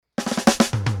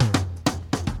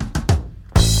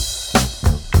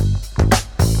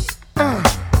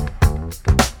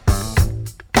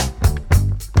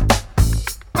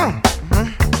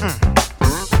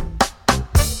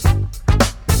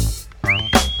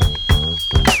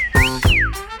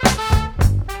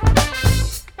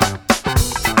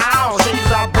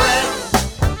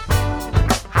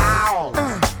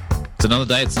another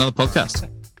day. It's another podcast.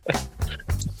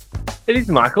 It is,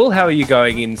 Michael. How are you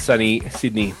going in sunny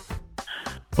Sydney?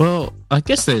 Well, I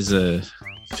guess there's a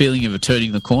feeling of a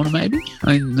turning the corner, maybe,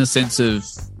 in the sense of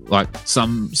like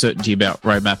some certainty about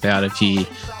roadmap out of here.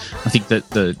 I think that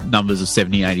the numbers of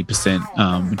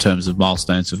 70-80% in terms of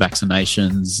milestones for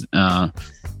vaccinations,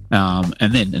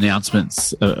 and then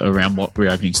announcements around what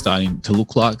reopening starting to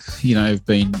look like, have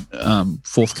been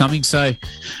forthcoming. So,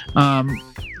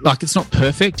 it's not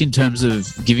perfect in terms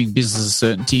of giving businesses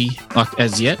certainty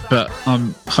as yet, but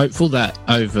I'm hopeful that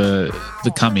over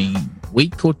the coming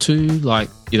week or two,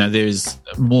 there's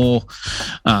more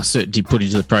certainty put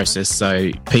into the process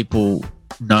so people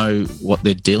know what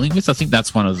they're dealing with. I think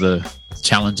that's one of the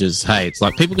challenges. Hey, it's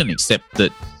like people can accept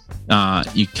that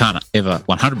you can't ever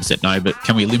 100% know, but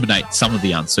can we eliminate some of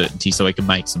the uncertainty so we can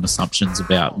make some assumptions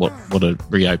about what a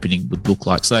reopening would look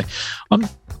like? So I'm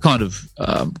kind of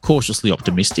cautiously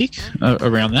optimistic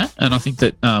around that, and I think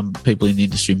that people in the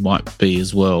industry might be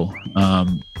as well.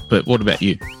 But what about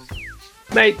you?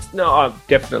 Mate, no, I'm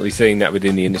definitely seeing that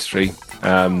within the industry,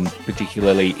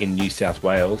 particularly in New South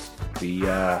Wales.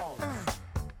 I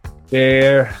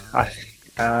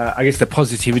guess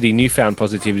the newfound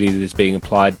positivity that is being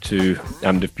applied to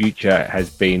the future has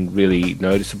been really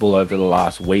noticeable over the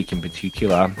last week in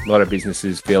particular. A lot of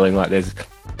businesses feeling like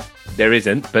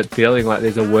feeling like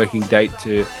there's a working date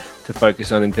to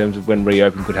focus on in terms of when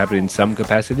reopen could happen in some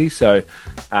capacity. So,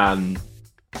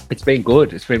 it's been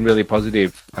good. It's been really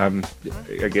positive. I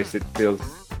guess it feels,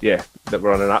 that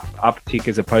we're on an uptick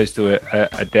as opposed to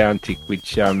a downtick,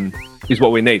 which is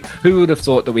what we need. Who would have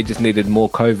thought that we just needed more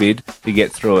COVID to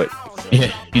get through it?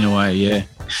 Yeah, in a way, yeah.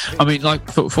 I mean,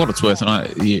 for what it's worth, and I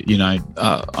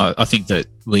think that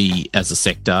we as a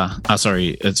sector,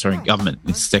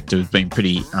 government sector has been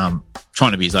pretty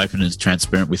trying to be as open and as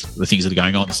transparent with the things that are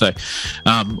going on. So,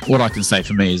 what I can say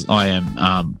for me is I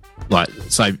am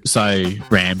so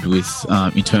rammed with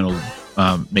internal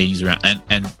meetings around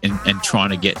and trying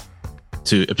to get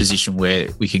to a position where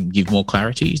we can give more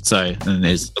clarity. So, and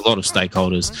there's a lot of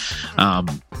stakeholders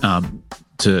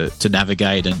to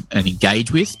navigate and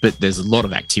engage with, but there's a lot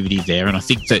of activity there. And I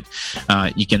think that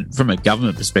you can, from a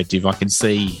government perspective, I can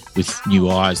see with new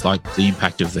eyes like the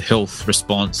impact of the health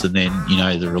response, and then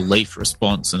the relief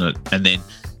response, and then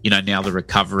now the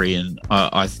recovery. And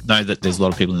I know that there's a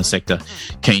lot of people in the sector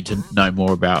keen to know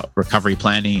more about recovery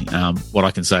planning. What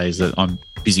I can say is that I'm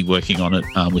busy working on it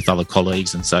with other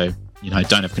colleagues, and so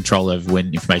don't have control over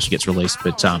when information gets released,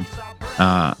 but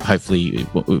hopefully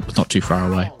it's not too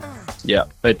far away. Yeah,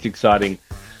 it's exciting.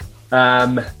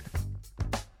 So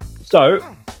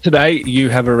today you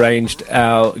have arranged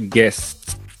our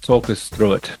guests. Talk us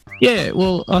through it. Yeah,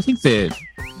 well, I think they're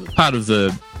part of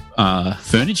the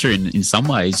furniture in some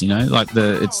ways.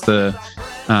 It's the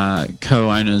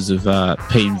co-owners of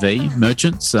P&V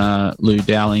Merchants, Lou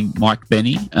Dowling, Mike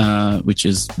Benny, which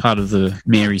is part of the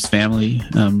Mary's family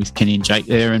with Kenny and Jake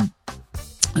there, and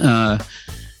the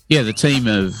team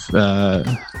have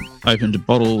opened a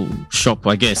bottle shop.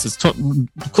 I guess calling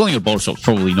it a bottle shop is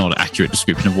probably not an accurate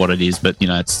description of what it is, but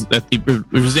it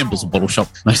resembles a bottle shop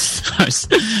most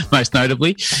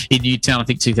notably in Newtown. I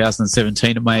think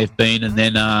 2017 it may have been, and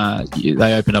then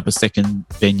they opened up a second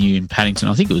venue in Paddington.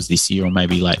 I think it was this year or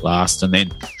maybe late last, and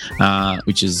then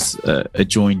which is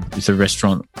adjoined with a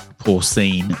restaurant,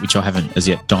 Porcine, which I haven't as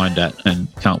yet dined at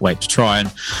and can't wait to try.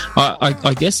 And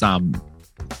I guess I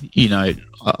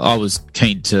was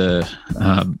keen to,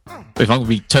 if I'm going to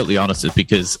be totally honest, it's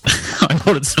because I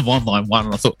ordered some online one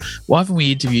and I thought, why haven't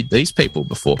we interviewed these people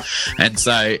before? And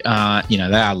so, they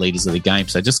are leaders of the game,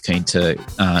 so just keen to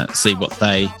see what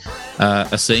they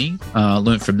are seeing,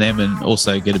 learn from them, and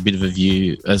also get a bit of a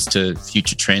view as to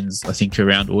future trends, I think,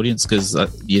 around audience, because,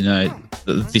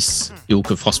 this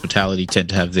ilk of hospitality tend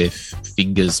to have their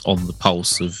fingers on the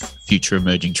pulse of future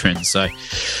emerging trends. So,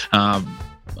 I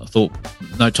thought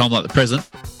no time like the present.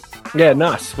 Yeah,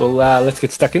 nice. Well, let's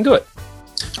get stuck into it.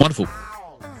 Wonderful.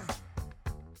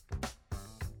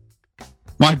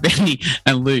 Mike Benny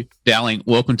and Lou Dowling,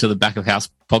 welcome to the Back of House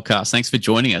podcast. Thanks for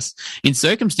joining us. In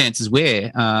circumstances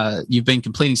where you've been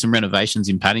completing some renovations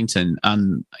in Paddington,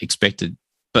 unexpected,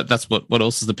 but that's what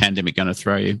else is the pandemic going to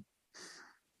throw you?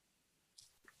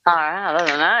 All right, I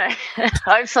don't know.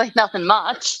 Hopefully nothing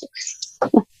much.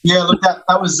 Yeah, look, that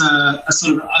was a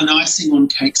sort of an icing on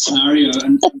cake scenario,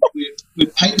 and we're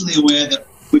patently aware that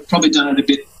we've probably done it a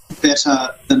bit better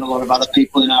than a lot of other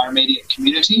people in our immediate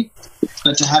community.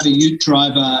 But to have a ute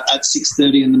driver at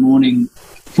 6:30 in the morning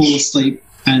fall asleep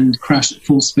and crash at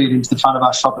full speed into the front of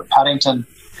our shop at Paddington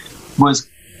was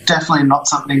definitely not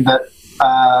something that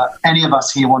any of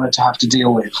us here wanted to have to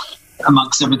deal with.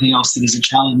 amongst everything else that is a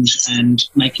challenge and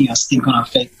making us think on our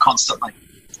feet constantly.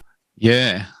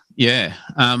 Yeah.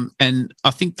 And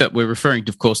I think that we're referring,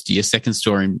 of course, to your second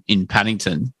store in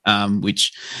Paddington,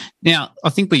 which now I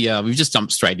think we've just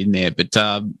jumped straight in there, but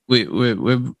I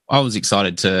was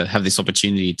excited to have this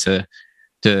opportunity to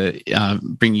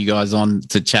bring you guys on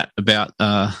to chat about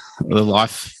the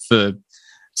life for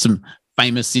some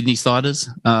famous Sydney siders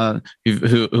who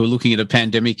are looking at a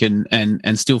pandemic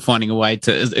and still finding a way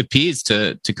to, it appears,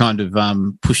 to kind of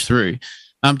push through.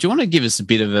 Do you want to give us a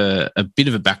bit of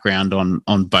a background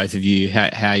on both of you,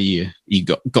 how you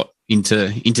got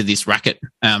into this racket,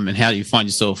 and how you find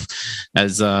yourself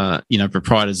as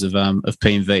proprietors of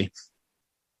P&V?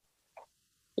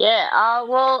 Yeah,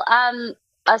 well,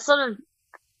 I sort of,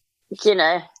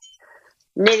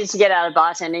 needed to get out of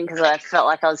bartending because I felt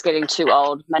like I was getting too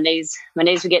old. My knees were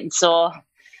getting sore.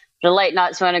 The late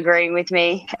nights weren't agreeing with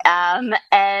me, and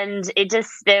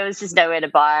there was just nowhere to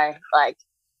buy like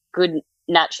good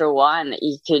natural wine that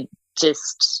you could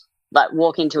just like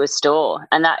walk into a store,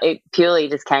 and that it purely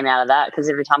just came out of that, because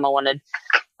every time I wanted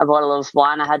a bottle of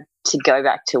wine I had to go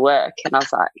back to work, and I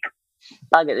was like,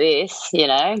 bug at this,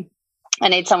 I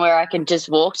need somewhere I can just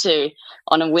walk to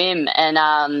on a whim, and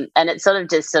it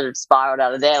sort of spiraled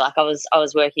out of there. Like I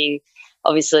was working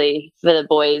obviously for the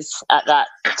boys at that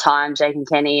time, Jake and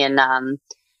Kenny, and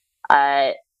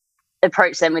I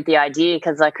approached them with the idea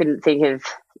because I couldn't think of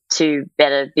two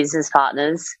better business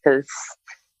partners, because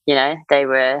they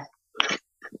were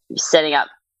setting up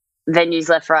venues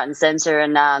left, right, and centre,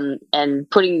 and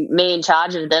putting me in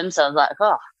charge of them. So I was like,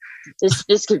 oh,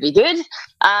 this could be good.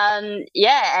 And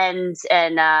then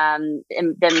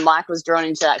Mike was drawn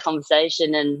into that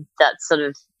conversation, and that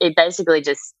it basically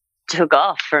just took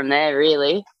off from there,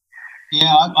 really.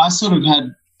 Yeah, I sort of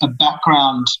had a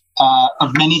background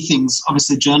of many things.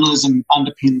 Obviously, journalism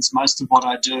underpins most of what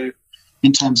I do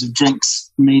in terms of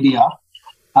drinks media,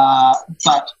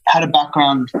 but had a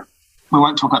background, we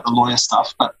won't talk about the lawyer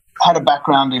stuff, but had a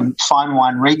background in fine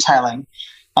wine retailing.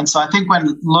 And so I think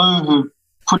when Lou, who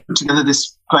put together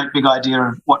this great big idea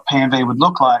of what P&V would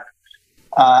look like,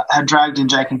 had dragged in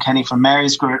Jake and Kenny from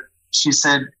Mary's group, she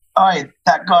said, "Oh,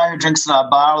 that guy who drinks at our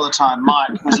bar all the time,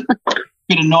 Mike, was a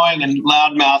bit annoying and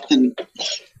loudmouthed,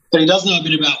 but he does know a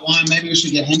bit about wine. Maybe we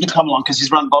should get him to come along because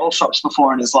he's run bottle shops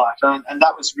before in his life." And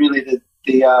that was really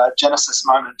the genesis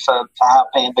moment for how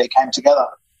P&V came together.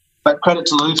 But credit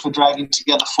to Lou for dragging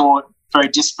together four very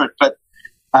disparate but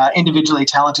individually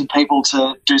talented people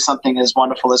to do something as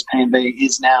wonderful as P&V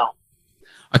is now.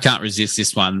 I can't resist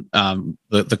this one.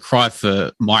 The cry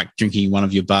for Mike drinking one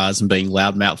of your bars and being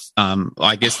loudmouth.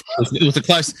 I guess it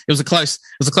was a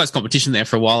close competition there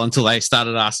for a while until they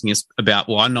started asking us about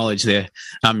wine knowledge there,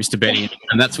 Mr. Benny,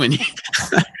 and that's when you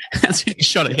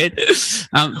shot ahead.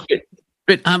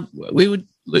 But we were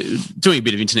doing a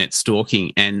bit of internet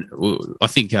stalking, and I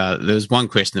think there was one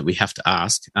question that we have to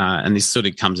ask, and this sort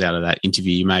of comes out of that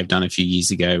interview you may have done a few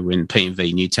years ago when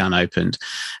P&V Newtown opened,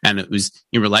 and it was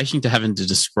in relation to having to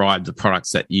describe the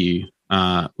products that you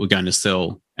were going to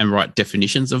sell and write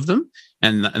definitions of them,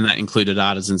 and that included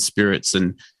artisan spirits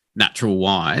and natural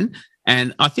wine.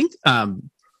 And I think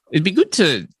it'd be good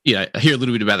to hear a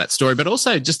little bit about that story, but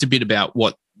also just a bit about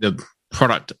what the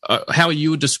product, how you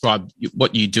would describe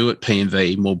what you do at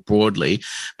P&V more broadly.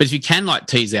 But if you can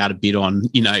tease out a bit on,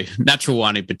 natural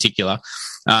wine in particular,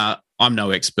 I'm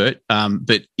no expert,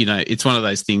 but, it's one of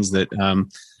those things that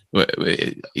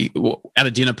at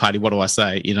a dinner party, what do I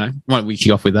say? Why don't we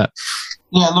kick off with that?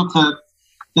 Yeah, look,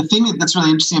 the thing that's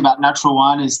really interesting about natural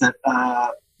wine is that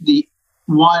the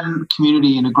wine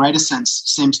community in a greater sense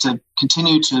seems to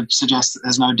continue to suggest that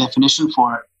there's no definition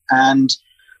for it. And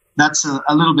that's a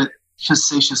little bit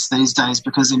facetious these days,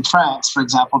 because in France, for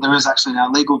example, there is actually now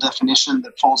a legal definition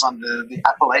that falls under the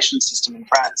appellation system in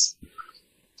France.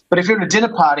 But if you're at a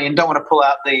dinner party and don't want to pull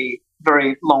out the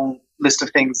very long list of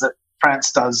things that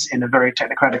France does in a very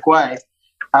technocratic way,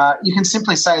 you can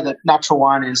simply say that natural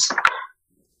wine is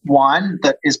wine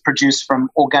that is produced from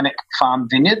organic farm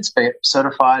vineyards, be it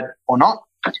certified or not,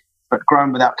 but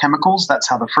grown without chemicals. That's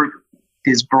how the fruit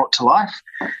is brought to life.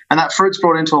 And that fruit's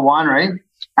brought into a winery,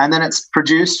 and then it's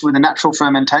produced with a natural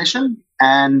fermentation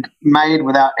and made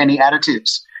without any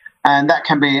additives. And that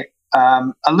can be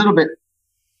a little bit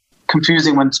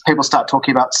confusing when people start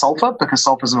talking about sulfur, because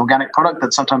sulfur is an organic product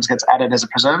that sometimes gets added as a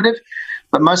preservative.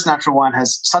 But most natural wine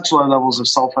has such low levels of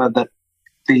sulfur that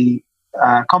the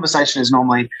conversation is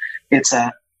normally it's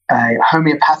a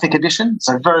homeopathic addition,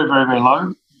 so very, very, very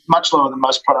low, much lower than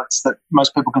most products that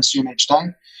most people consume each day,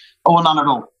 or none at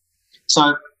all.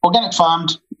 So organic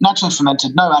farmed naturally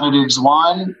fermented, no additives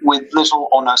wine with little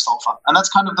or no sulfur. And that's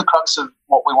kind of the crux of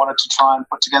what we wanted to try and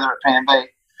put together at PMB.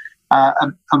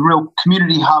 A real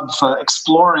community hub for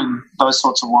exploring those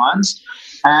sorts of wines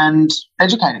and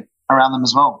educating around them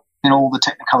as well in all the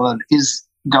technicolor that is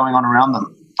going on around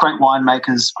them. Great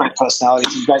winemakers, great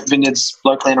personalities, and great vineyards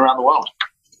locally and around the world.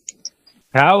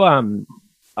 How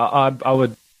I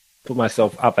would put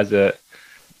myself up as a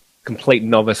complete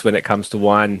novice when it comes to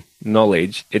wine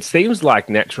knowledge. It seems like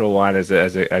natural wine as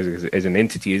an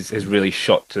entity has really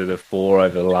shot to the fore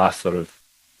over the last sort of,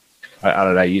 I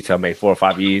don't know, you tell me, 4 or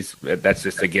 5 years. That's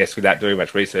just a guess without doing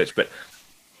much research. But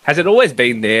has it always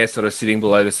been there, sort of sitting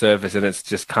below the surface, and it's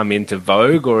just come into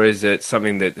vogue, or is it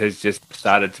something that has just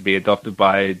started to be adopted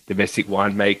by domestic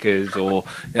winemakers, or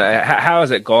how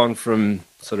has it gone from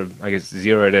sort of, I guess,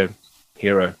 zero to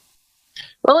hero?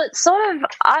 Well, it's sort of.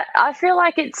 I feel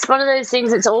like it's one of those things.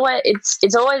 There's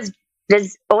always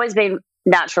been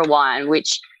natural wine,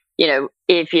 which, you know,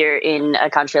 if you're in a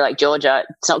country like Georgia,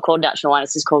 it's not called natural wine,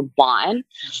 it's just called wine.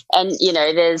 And, you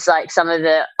know, there's like some of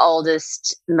the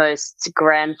oldest, most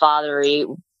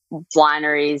grandfathery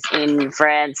wineries in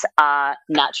France are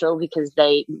natural because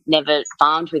they never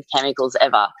farmed with chemicals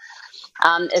ever.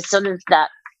 It's sort of that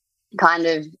kind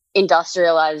of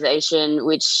industrialization,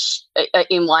 which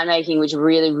in winemaking, which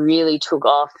really, really took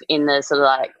off in the sort of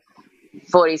like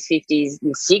 40s, 50s,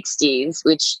 and 60s,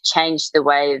 which changed the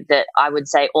way that I would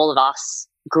say all of us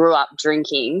grew up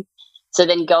drinking. So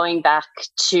then going back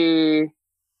to,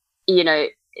 you know,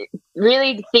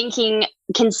 really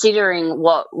considering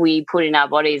what we put in our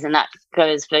bodies, and that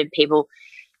goes for people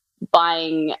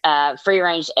buying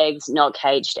free-range eggs, not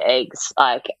caged eggs.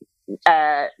 Like,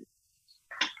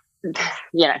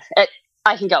 you know,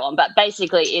 I can go on, but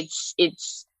basically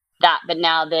it's that. But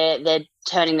now they're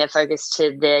turning their focus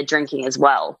to their drinking as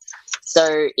well.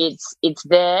 So it's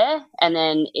there, and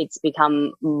then it's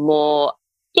become more,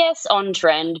 yes, on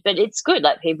trend, but it's good.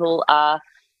 Like, people are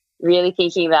really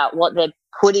thinking about what they're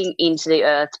putting into the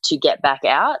earth to get back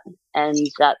out, and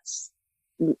that's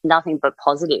nothing but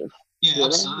positive. Yeah, really.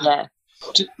 absolutely. Yeah.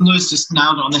 Lou's just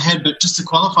nailed it on the head, but just to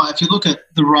qualify, if you look at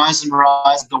the rise of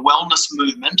the wellness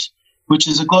movement, which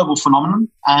is a global phenomenon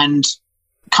and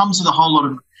comes with a whole lot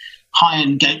of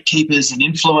high-end gatekeepers and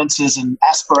influencers and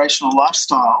aspirational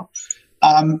lifestyle,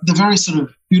 the very sort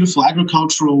of beautiful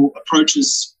agricultural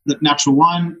approaches that natural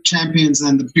wine champions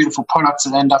and the beautiful products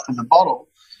that end up in the bottle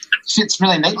fits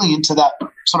really neatly into that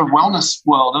sort of wellness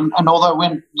world. And although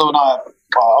when Lou and I,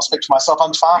 I'll speak for myself,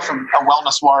 I'm far from a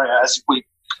wellness warrior, as we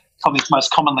probably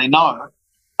most commonly know.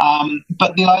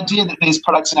 But the idea that these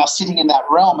products are now sitting in that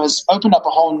realm has opened up a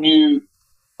whole new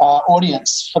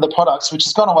audience for the products, which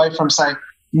has gone away from, say,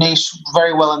 niche,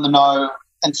 very well in the know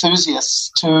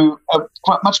enthusiasts to a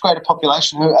much greater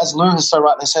population who, as Lou has so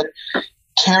rightly said,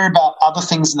 care about other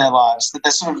things in their lives, that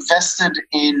they're sort of vested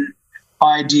in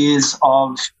ideas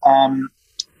of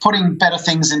putting better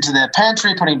things into their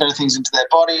pantry, putting better things into their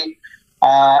body,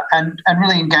 and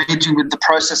really engaging with the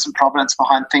process and provenance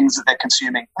behind things that they're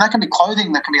consuming. And that can be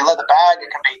clothing, that can be a leather bag,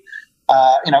 it can be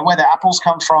where their apples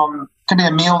come from, it can be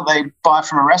a meal they buy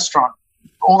from a restaurant.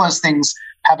 All those things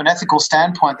have an ethical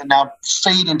standpoint that now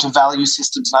feed into value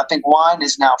systems. And I think wine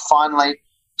is now finally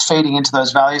feeding into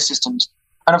those value systems.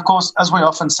 And of course, as we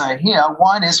often say here,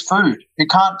 wine is food. You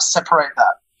can't separate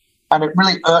that. And it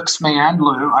really irks me and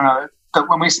Lou, I know, that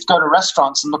when we go to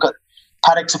restaurants and look at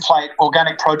paddock to plate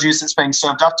organic produce that's being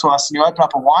served up to us, and you open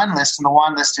up a wine list, and the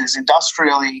wine list is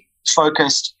industrially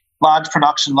focused, large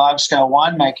production, large-scale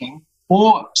winemaking,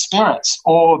 or spirits,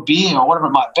 or beer, or whatever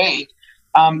it might be,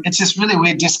 it's this really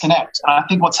weird disconnect. And I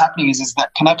think what's happening is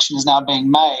that connection is now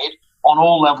being made on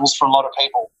all levels for a lot of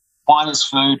people. Wine is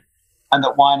food, and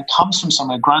that wine comes from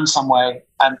somewhere, grown somewhere,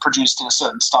 and produced in a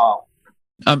certain style.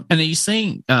 And are you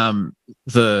seeing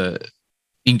the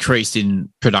increase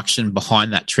in production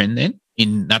behind that trend then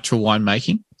in natural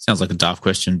winemaking? Sounds like a daft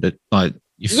question, but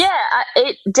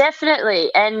it definitely.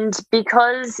 And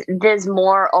because there's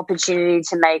more opportunity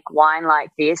to make wine like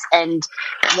this, and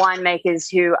winemakers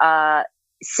who are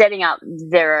setting up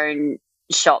their own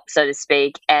shop, so to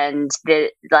speak, and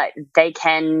they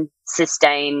can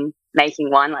sustain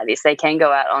making wine like this. They can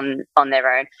go out on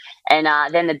their own. And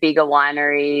then the bigger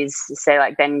wineries, say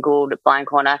like Ben Gould at Blind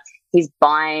Corner, he's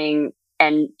buying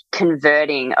and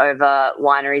converting over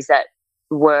wineries that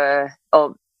were,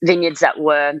 or vineyards that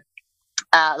were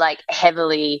like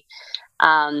heavily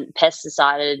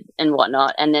pesticided and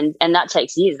whatnot. And that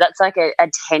takes years. That's like a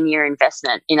 10-year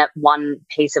investment in one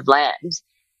piece of land.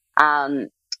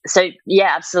 So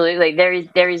yeah, absolutely.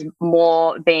 There is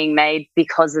more being made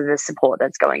because of the support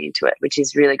that's going into it, which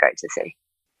is really great to see.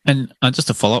 And just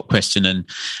a follow-up question,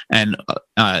 and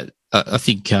I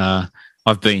think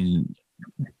I've been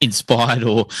inspired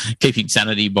or keeping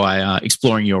sanity by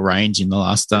exploring your range in the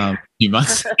last few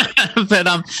months.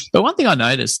 but one thing I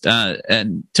noticed,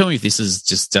 and tell me if this is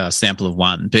just a sample of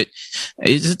one, but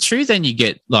is it true then you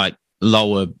get like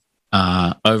lower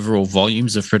overall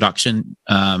volumes of production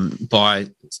by,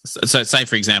 so say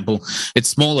for example, it's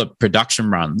smaller production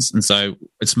runs, and so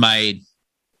it's made,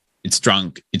 it's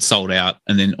drunk, it's sold out,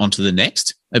 and then onto the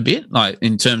next a bit, like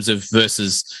in terms of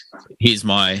versus here's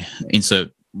my insert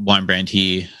wine brand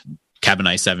here,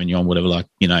 Cabernet Sauvignon, whatever, like,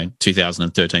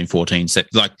 2013, 14,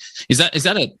 like, is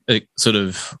that a sort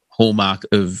of hallmark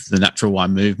of the natural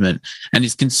wine movement? And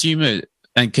is consumers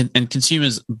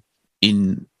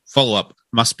in follow-up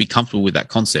must be comfortable with that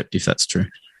concept, if that's true?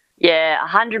 Yeah,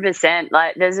 100%.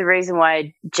 Like, there's a reason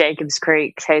why Jacobs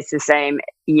Creek tastes the same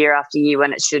year after year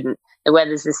when it shouldn't. The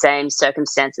weather's the same,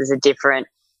 circumstances are different.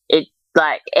 It,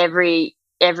 like, every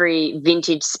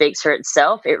vintage speaks for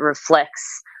itself. It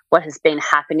reflects what has been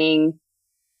happening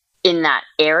in that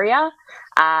area.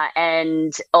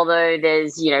 And although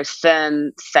there's,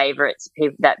 firm favourites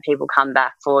that people come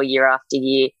back for year after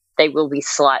year, they will be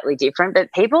slightly different,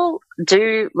 but people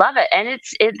do love it. And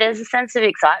there's a sense of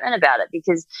excitement about it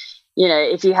because,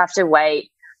 if you have to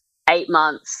wait 8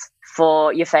 months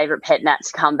for your favourite pet nat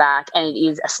to come back and it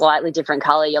is a slightly different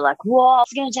colour, you're like, whoa,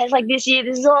 it's going to taste like this year.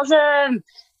 This is awesome.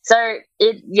 So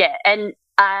and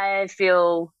I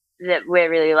feel that we're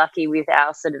really lucky with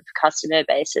our sort of customer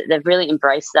base. They've really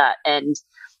embraced that, and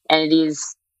it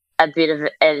is a bit of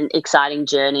an exciting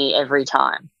journey every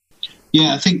time.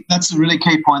 Yeah, I think that's a really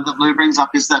key point that Lou brings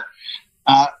up, is that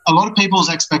a lot of people's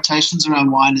expectations around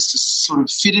wine is to sort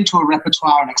of fit into a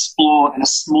repertoire and explore in a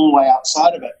small way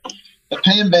outside of it. But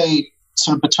P&B,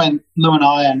 sort of between Lou and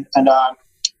I and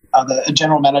the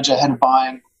general manager, head of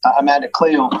buying, Amanda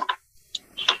Cleo,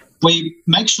 we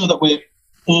make sure that we're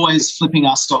always flipping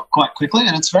our stock quite quickly.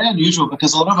 And it's very unusual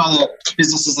because a lot of other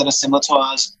businesses that are similar to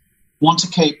ours want to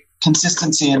keep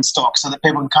consistency in stock so that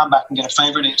people can come back and get a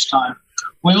favourite each time.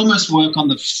 We almost work on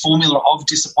the formula of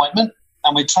disappointment,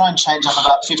 and we try and change up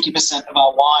about 50% of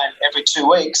our wine every 2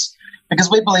 weeks because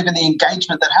we believe in the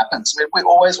engagement that happens. We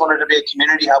always wanted to be a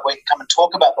community hub where you can come and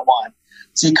talk about the wine.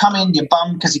 So you come in, you're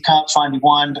bummed because you can't find your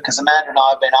wine because Amanda and I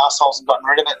have been arseholes and gotten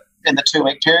rid of it in the 2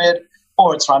 week period,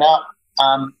 or it's run out,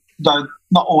 though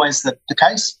not always the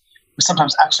case. We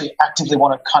sometimes actually actively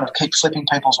want to kind of keep flipping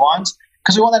people's wines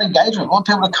because we want that engagement. We want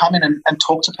people to come in and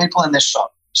talk to people in their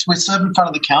shop. So we serve in front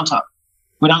of the counter.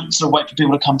 We don't sort of wait for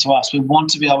people to come to us. We want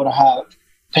to be able to have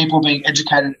people being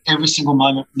educated every single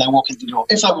moment when they walk in the door,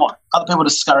 if they want. Other people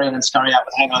just scurry in and scurry out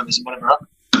with hangovers and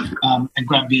whatever, and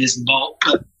grab beers and bolt.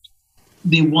 But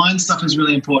the wine stuff is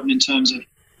really important in terms of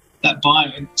that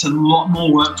buying. It's a lot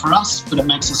more work for us, but it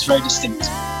makes us very distinct.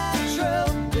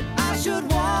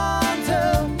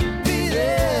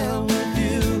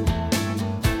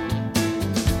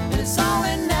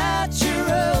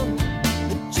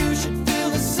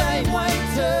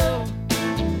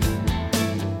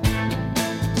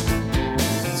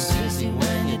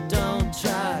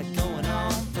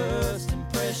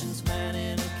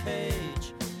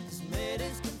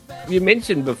 You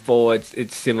mentioned before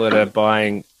it's similar to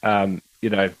buying,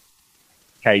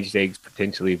 caged eggs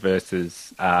potentially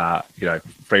versus,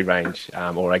 free range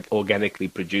or organically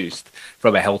produced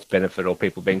from a health benefit or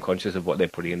people being conscious of what they're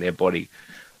putting in their body.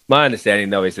 My understanding,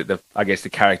 though, is that the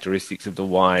characteristics of the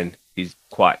wine is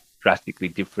quite drastically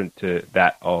different to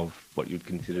that of what you'd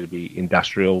consider to be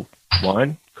industrial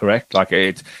wine, correct? Like,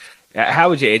 how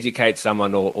would you educate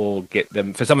someone or get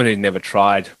them, for someone who's never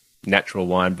tried natural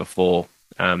wine before?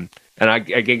 And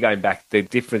again, going back, the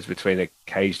difference between a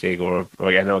caged egg or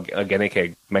an organic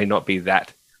egg may not be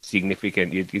that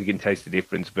significant. You can taste the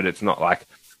difference, but it's not like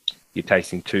you're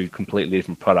tasting two completely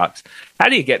different products. How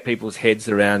do you get people's heads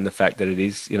around the fact that it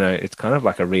is, it's kind of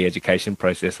like a re-education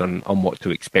process on what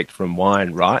to expect from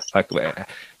wine, right? Like,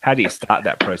 how do you start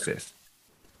that process?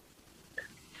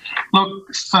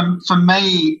 Look, for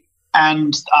me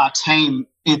and our team,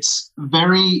 it's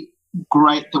very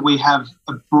great that we have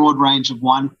a broad range of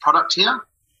wine product here.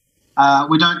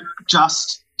 We don't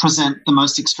just present the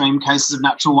most extreme cases of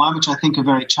natural wine, which I think are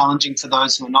very challenging for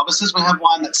those who are novices. We have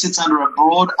wine that sits under a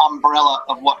broad umbrella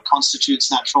of what constitutes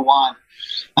natural wine.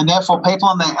 And therefore, people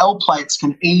on their L plates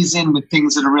can ease in with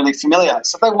things that are really familiar.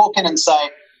 So if they walk in and say,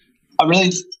 I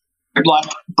really like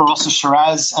Barossa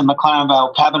Shiraz and McLaren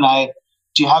Vale Cabernet,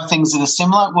 do you have things that are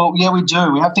similar? Well, yeah, we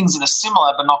do. We have things that are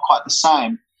similar but not quite the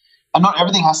same. And not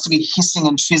everything has to be hissing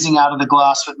and fizzing out of the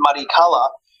glass with muddy colour.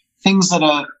 Things that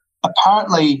are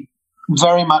apparently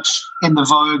very much in the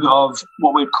vogue of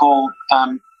what we'd call,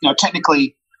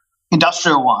 technically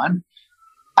industrial wine,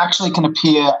 actually can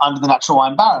appear under the natural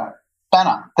wine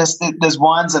banner. There's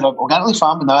wines that are organically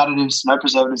farmed with no additives, no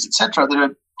preservatives, etc., that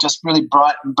are just really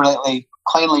bright and brilliantly,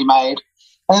 cleanly made.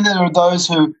 And then there are those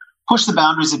who push the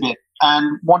boundaries a bit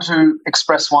and want to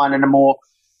express wine in a more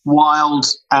wild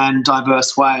and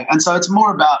diverse way. And so it's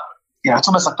more about, it's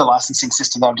almost like the licensing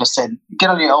system that I've just said. You get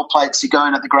on your L plates, you go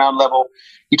in at the ground level,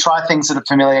 you try things that are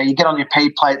familiar, you get on your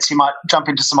P plates, you might jump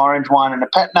into some orange wine and a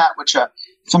pet nat, which are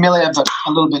familiar but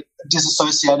a little bit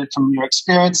disassociated from your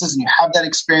experiences, and you have that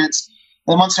experience.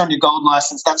 And then once you're on your gold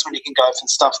license, that's when you can go for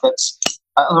stuff that's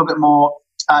a little bit more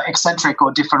eccentric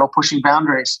or different or pushing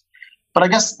boundaries. But I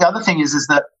guess the other thing is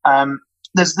that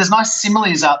there's nice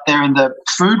similes out there in the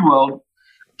food world.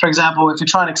 For example, if you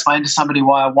try and explain to somebody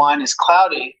why a wine is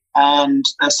cloudy and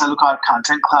they say, look, I can't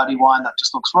drink cloudy wine, that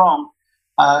just looks wrong,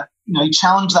 you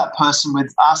challenge that person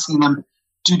with asking them,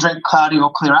 do you drink cloudy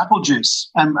or clear apple juice?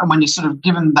 And when you're sort of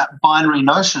given that binary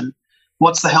notion,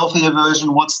 what's the healthier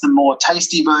version, what's the more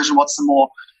tasty version, what's the more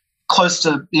close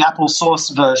to the apple sauce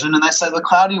version, and they say the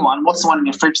cloudy one, what's the one in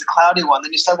your fridge, the cloudy one?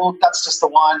 Then you say, well, that's just the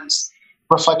wine's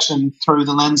reflection through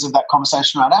the lens of that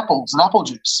conversation around apples and apple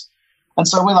juice. And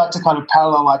so we like to kind of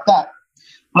parallel like that.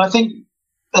 But I think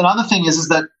another thing is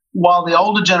that while the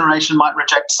older generation might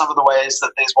reject some of the ways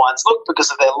that these wines look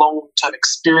because of their long-term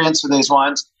experience with these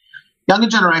wines, younger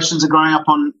generations are growing up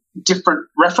on different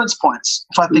reference points.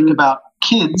 If I think about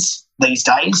kids these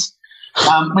days,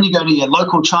 when you go to your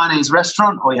local Chinese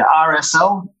restaurant or your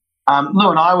RSL, Lou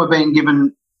and I were being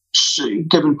given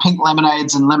pink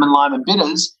lemonades and lemon, lime and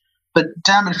bitters. But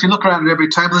damn it, if you look around at every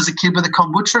table, there's a kid with a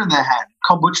kombucha in their hand.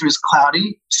 Kombucha is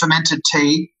cloudy, fermented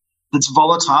tea that's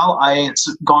volatile, i.e. it's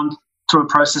gone through a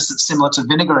process that's similar to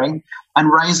vinegaring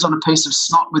and raised on a piece of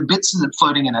snot with bits in it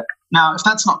floating in it. Now, if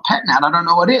that's not pet nat, I don't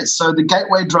know what is. So the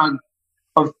gateway drug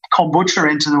of kombucha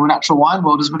into the natural wine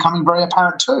world is becoming very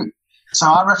apparent too. So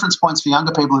our reference points for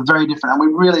younger people are very different, and we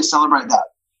really celebrate that.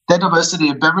 Their diversity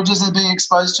of beverages they're being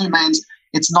exposed to means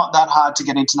it's not that hard to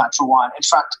get into natural wine. In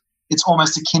fact, it's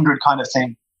almost a kindred kind of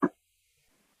thing.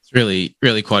 It's really,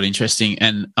 really quite interesting.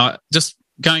 And just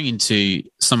going into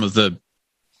some of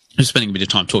just spending a bit of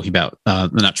time talking about the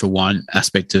natural wine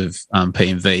aspect of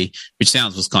P&V, which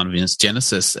sounds was kind of in its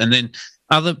genesis. And then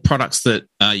other products that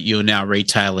you're now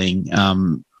retailing,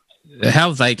 how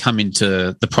have they come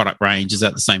into the product range? Is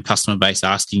that the same customer base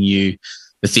asking you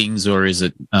the things, or is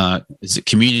it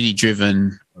community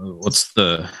driven?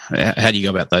 How do you go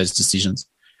about those decisions?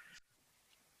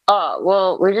 Oh,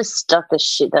 well, we just stuck the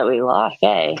shit that we like,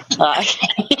 eh? Like,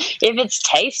 if it's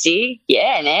tasty,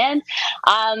 yeah, man.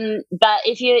 But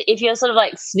if you're sort of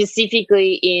like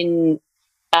specifically in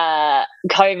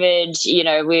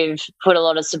COVID, we've put a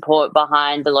lot of support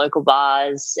behind the local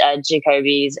bars,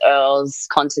 Jacoby's, Earl's,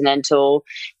 Continental.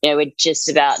 We're just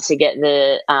about to get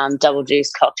the double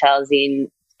juice cocktails in,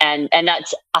 and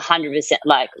that's 100%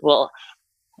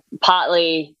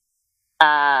 partly.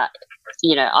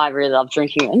 I really love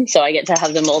drinking them, so I get to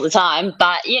have them all the time.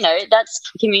 But, that's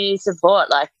community support,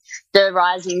 like the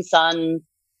Rising Sun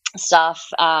stuff.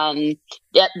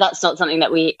 That's not something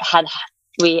that we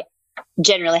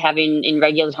generally have in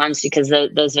regular times because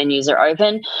those venues are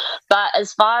open. But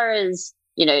as far as,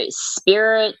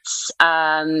 spirits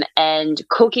and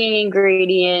cooking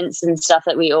ingredients and stuff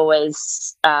that we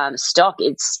always stock,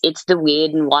 it's the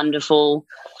weird and wondeful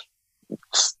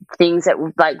things that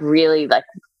really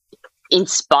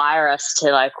inspire us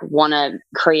to want to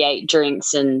create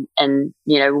drinks and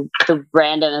the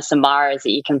random Samaras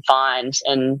that you can find,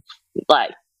 and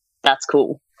that's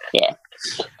cool. Yeah.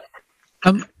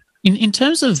 In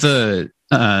terms of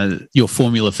your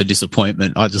formula for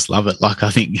disappointment, I just love it. I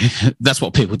think that's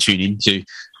what people tune into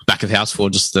back of house for,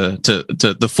 just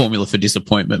the formula for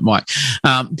disappointment, Mike.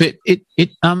 But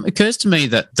it occurs to me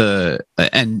that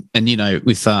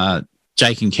with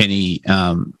Jake and Kenny,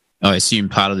 I assume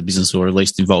part of the business, or at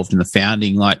least involved in the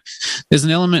founding, there's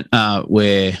an element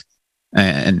where,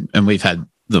 and we've had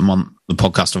them on the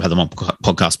podcast, I've had them on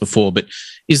podcast before, but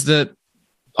is that,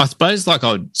 I suppose, I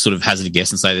would sort of hazard a guess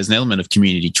and say there's an element of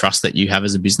community trust that you have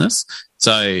as a business.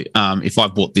 So if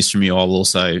I've bought this from you, I'll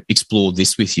also explore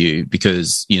this with you,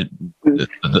 because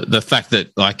the fact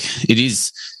that it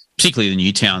is, particularly the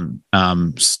Newtown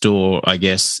store, I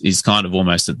guess, is kind of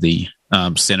almost at the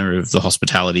center of the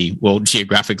hospitality world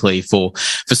geographically for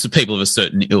some people of a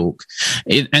certain ilk.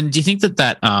 And do you think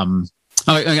that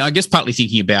I guess partly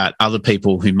thinking about other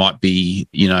people who might be,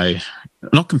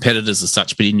 not competitors as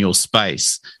such, but in your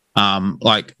space, how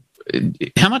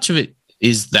much of it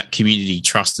is that community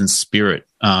trust and spirit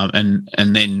and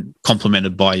then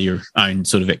complemented by your own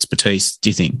sort of expertise, do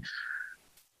you think?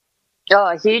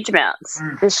 Oh, huge amounts,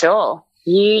 for sure.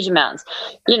 Huge amounts.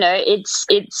 You know, it's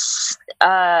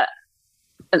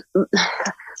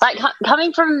like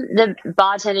coming from the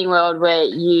bartending world where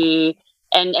you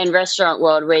and restaurant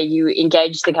world where you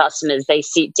engage the customers, they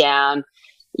sit down,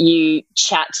 you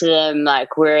chat to them,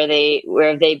 like where have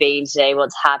they been today,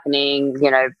 what's happening, you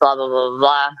know, blah blah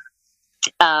blah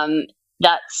blah.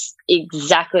 That's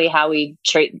exactly how we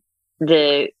treat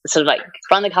the sort of like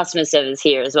run the customer service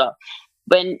here as well.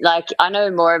 When like I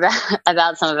know more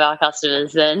about some of our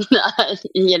customers than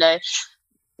you know,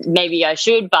 maybe I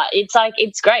should, but it's like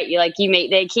it's great. You meet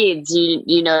their kids,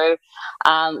 you know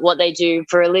what they do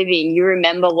for a living, you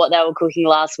remember what they were cooking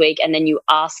last week, and then you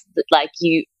ask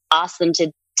them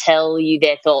to tell you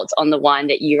their thoughts on the wine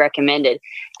that you recommended,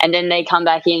 and then they come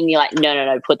back in and you're like,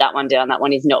 no, put that one down, that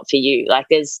one is not for you. Like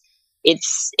it's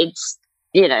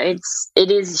you know,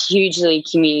 it is hugely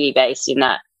community based in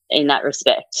that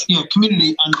respect. Yeah,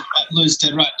 Lou's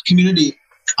dead right. Community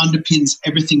underpins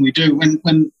everything we do.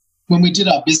 When we did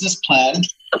our business plan,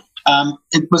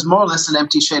 it was more or less an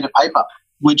empty sheet of paper,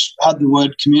 which had the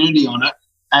word community on it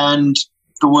and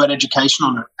the word education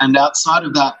on it. And outside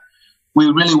of that, we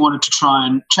really wanted to try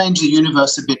and change the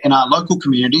universe a bit in our local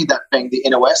community, that being the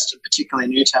Inner West, and particularly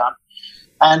Newtown.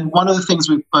 And one of the things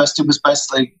we first did was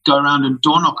basically go around and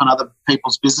door knock on other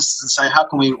people's businesses and say, how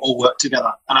can we all work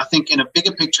together? And I think in a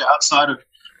bigger picture, outside of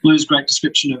Lou's great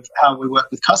description of how we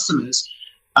work with customers,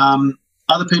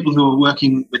 other people who are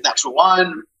working with natural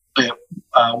wine, be it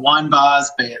wine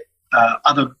bars, be it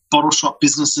other bottle shop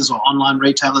businesses or online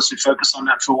retailers who focus on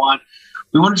natural wine,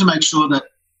 we wanted to make sure that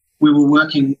we were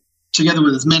working together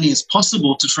with as many as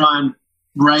possible to try and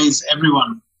raise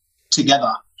everyone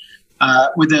together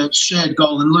with a shared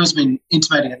goal. And Lou's been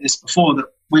intimating at this before, that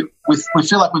we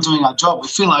feel like we're doing our job. We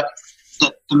feel like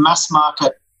that the mass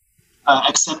market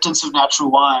acceptance of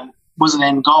natural wine was an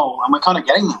end goal, and we're kind of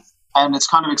getting there. And it's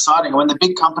kind of exciting. When the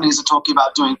big companies are talking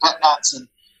about doing pet nats and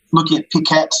looking at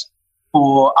Piquette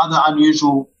or other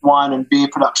unusual wine and beer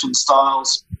production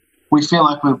styles, we feel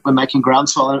like we're making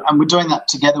groundswell. And we're doing that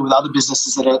together with other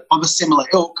businesses that are of a similar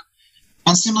ilk.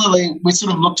 And similarly, we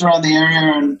sort of looked around the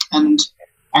area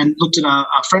and looked at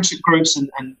our friendship groups and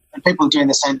people are doing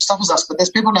the same stuff as us. But there's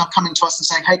people now coming to us and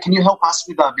saying, hey, can you help us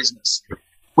with our business?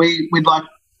 We'd like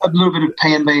a little bit of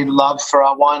P&B love for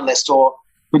our wine list, or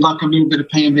we'd like a little bit of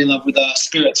P&B love with our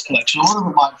spirits collection, or whatever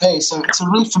it might be. So it's a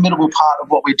really formidable part of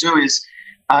what we do is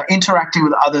interacting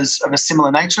with others of a similar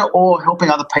nature, or helping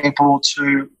other people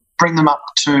to bring them up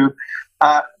to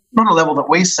not a level that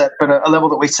we set, but a level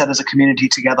that we set as a community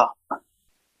together.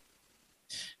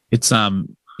 It's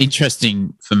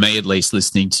interesting for me, at least,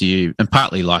 listening to you, and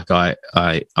partly like I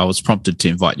was prompted to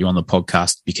invite you on the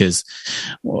podcast because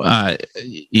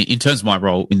in terms of my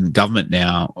role in government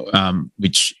now,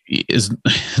 which is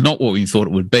not what we thought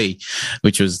it would be,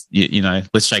 which was, you know,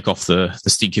 let's shake off the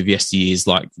stink of yesteryear's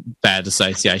like bad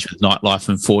association with nightlife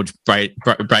and forge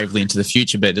bravely into the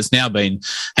future. But it's now been,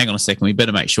 hang on a second, we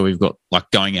better make sure we've got like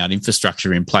going out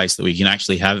infrastructure in place that we can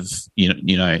actually have,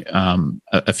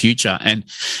 a future.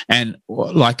 And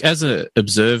like as an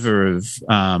observer of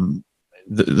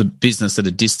the business at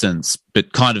a distance,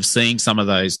 but kind of seeing some of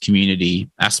those community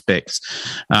aspects,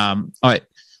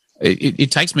 it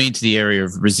takes me into the area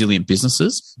of resilient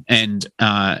businesses, and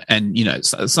you know,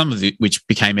 some of it which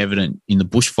became evident in the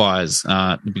bushfires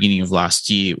at the beginning of last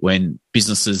year, when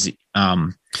businesses,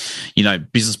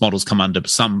 business models come under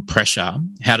some pressure.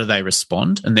 How do they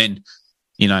respond? And then,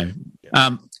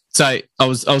 so I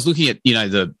was looking at,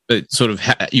 the sort of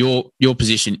your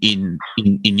position in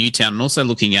Newtown, and also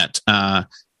looking at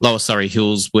Lower Surrey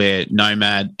Hills, where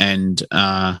Nomad and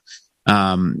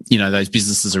those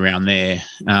businesses around there,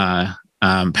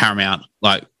 Paramount,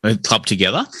 like club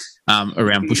together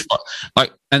around bushfire.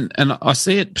 Like, and I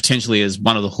see it potentially as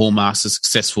one of the hallmarks of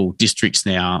successful districts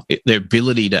now, their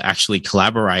ability to actually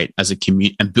collaborate as a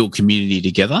community and build community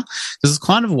together. This is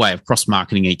kind of a way of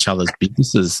cross-marketing each other's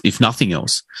businesses, if nothing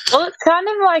else. Well, it's kind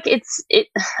of like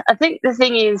I think the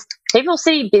thing is, people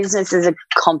see business as a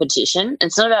competition.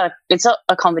 It's not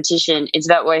a competition. It's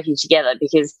about working together,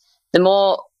 because the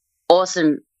more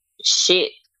awesome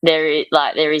shit there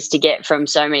is to get from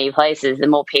so many places, the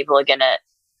more people are going to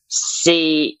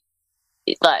see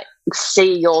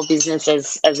your business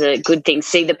as a good thing,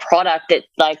 see the product that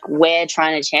like we're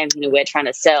trying to champion and we're trying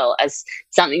to sell as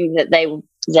something that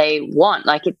they want.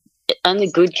 Like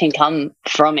only good can come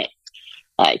from it.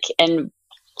 Like, and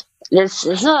there's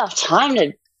not enough time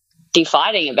to be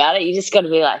fighting about it. You just got to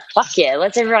be like, fuck yeah,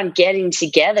 let's everyone getting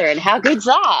together. And how good's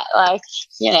that? Like,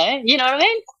 you know what I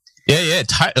mean?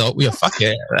 Fuck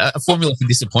yeah. A formula for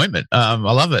disappointment. I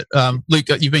love it. Luke,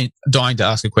 you've been dying to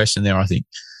ask a question there, I think.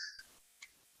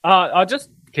 I'm just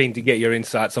keen to get your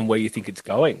insights on where you think it's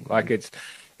going. Like it's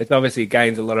obviously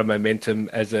gains a lot of momentum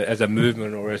as a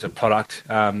movement or as a product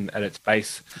at its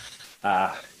base.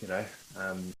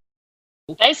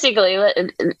 Basically,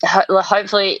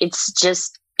 hopefully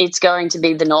it's going to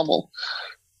be the normal.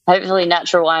 Hopefully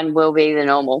natural wine will be the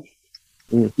normal.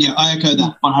 Yeah, I echo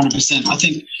that 100%. I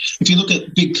think if you look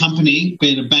at big company,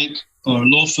 be it a bank or a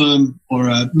law firm or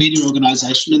a media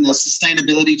organisation, and there's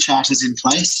sustainability charters in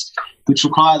place which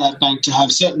require that bank to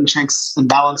have certain checks and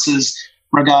balances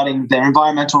regarding their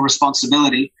environmental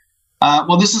responsibility.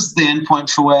 This is the endpoint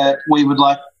for where we would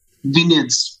like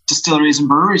vineyards, distilleries and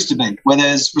breweries to be, where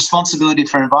there's responsibility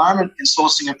for environment in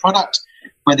sourcing a product,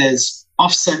 where there's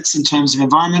offsets in terms of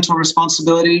environmental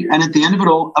responsibility, and at the end of it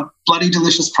all, a bloody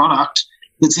delicious product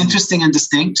that's interesting and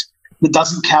distinct, that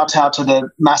doesn't kowtow to the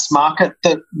mass market,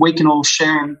 that we can all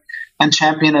share and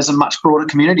champion as a much broader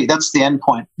community. That's the end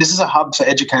point. This is a hub for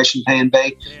education,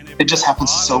 P&B. It just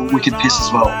happens to sell wicked piss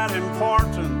as well.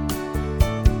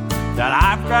 That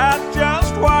I've got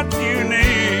just what you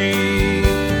need.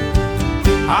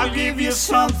 I'll give you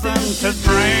something to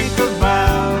drink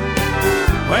about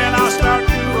when I start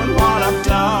doing what I've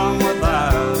done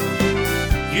without.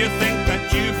 You think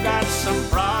that you've got some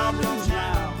problems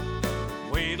now?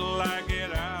 Wait till I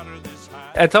get out of this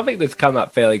house. A topic that's come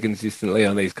up fairly consistently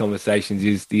on these conversations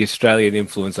is the Australian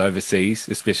influence overseas,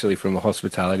 especially from a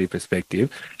hospitality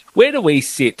perspective. Where do we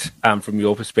sit from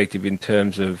your perspective in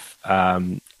terms of,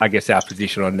 I guess, our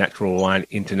position on natural wine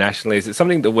internationally? Is it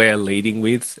something that we're leading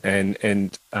with and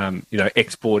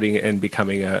exporting and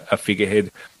becoming a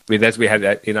figurehead with, as we have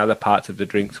that in other parts of the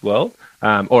drinks world,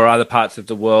 or other parts of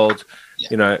the world,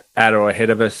 at or ahead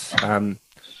of us?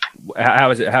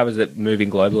 How is it moving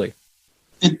globally?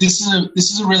 This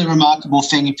is a really remarkable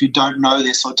thing if you don't know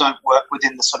this or don't work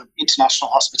within the sort of international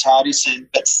hospitality scene.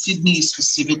 But Sydney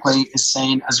specifically is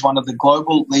seen as one of the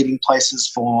global leading places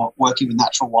for working with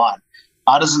natural wine,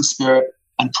 artisan spirit,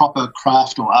 and proper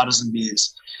craft or artisan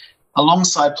beers,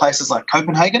 alongside places like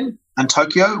Copenhagen and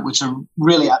Tokyo, which are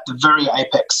really at the very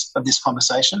apex of this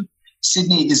conversation.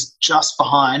 Sydney is just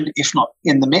behind, if not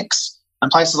in the mix, and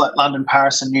places like London,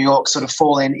 Paris, and New York sort of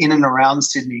fall in and around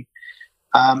Sydney.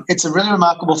 It's a really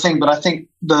remarkable thing, but I think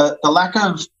the lack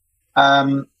of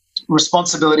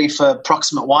responsibility for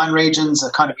proximate wine regions, a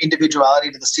kind of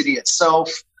individuality to the city itself,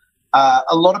 a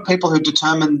lot of people who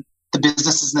determine the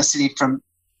businesses in the city from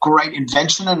great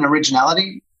invention and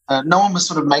originality. No one was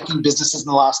sort of making businesses in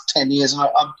the last 10 years. And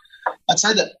I'd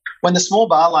say that when the small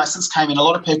bar license came in, a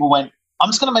lot of people went, I'm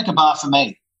just going to make a bar for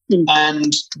me.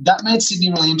 And that made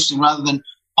Sydney really interesting, rather than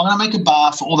I'm going to make a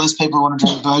bar for all those people who want to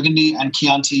drink Burgundy and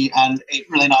Chianti and eat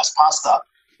really nice pasta,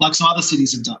 like some other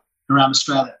cities have done around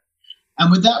Australia. And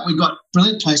with that, we got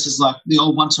brilliant places like the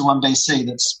old 121 BC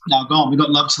that's now gone. We got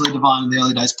Love Tilly Divine in the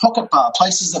early days, Pocket Bar,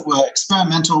 places that were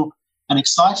experimental and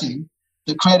exciting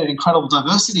that created incredible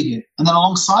diversity here. And then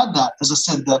alongside that, as I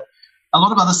said, a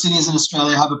lot of other cities in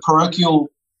Australia have a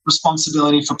parochial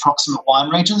responsibility for proximate wine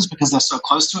regions because they're so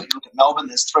close to it. You look at Melbourne,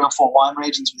 there's 3 or 4 wine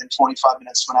regions within 45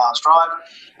 minutes to an hour's drive.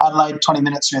 Adelaide, 20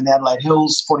 minutes, you're in the Adelaide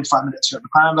Hills, 45 minutes, you're at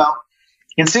McLaren Vale.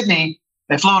 In Sydney,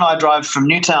 if Lou and I drive from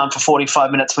Newtown for 45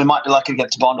 minutes, we might be lucky to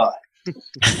get to Bondi.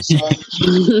 So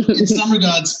in some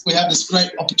regards, we have this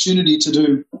great opportunity to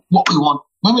do what we want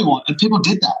when we want, and people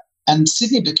did that. And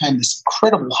Sydney became this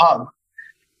incredible hub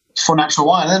for natural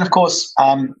wine. And then, of course,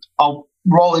 I'll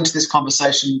roll into this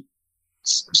conversation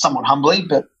somewhat humbly,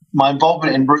 but my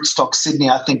involvement in Rootstock Sydney,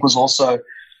 I think, was also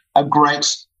a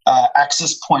great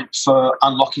access point for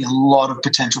unlocking a lot of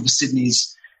potential for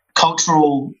Sydney's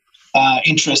cultural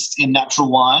interest in natural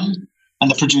wine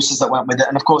and the producers that went with it.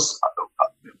 And, of course,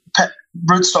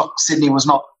 Rootstock Sydney was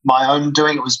not my own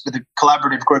doing. It was with a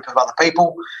collaborative group of other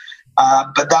people.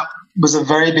 But that was a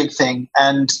very big thing,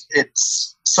 and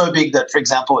it's so big that, for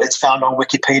example, it's found on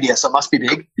Wikipedia, so it must be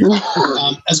big,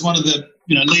 as one of the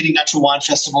leading natural wine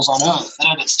festivals on earth. And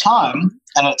at its time,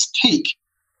 and at its peak,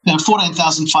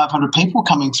 14,500 people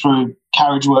coming through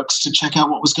Carriage Works to check out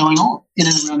what was going on in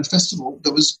and around a festival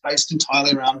that was based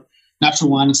entirely around natural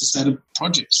wine and sustainable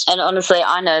produce. And honestly,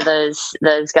 I know those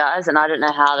guys, and I don't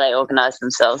know how they organise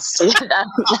themselves to get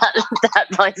that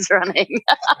place running.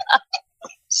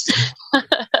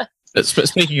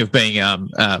 Speaking of being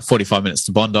 45 minutes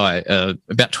to Bondi,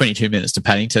 about 22 minutes to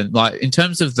Paddington, like in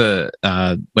terms of the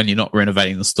when you're not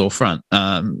renovating the storefront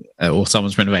or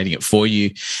someone's renovating it for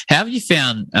you, how have you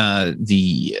found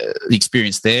the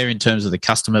experience there in terms of the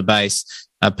customer base,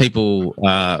 people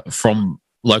from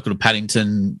local to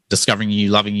Paddington, discovering you,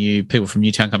 loving you, people from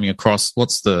Newtown coming across?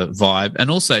 What's the vibe? And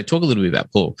also talk a little bit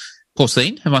about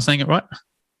Porcine. Am I saying it right?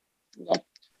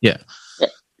 Yeah.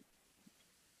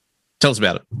 Tell us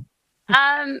about it.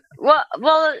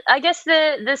 Well, I guess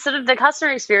the sort of the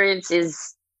customer experience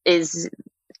is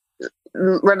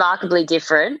remarkably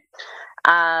different.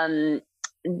 The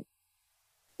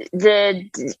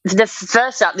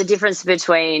first up, the difference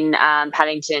between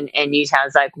Paddington and Newtown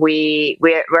is like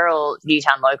we're all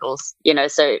Newtown locals,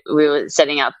 so we were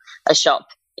setting up a shop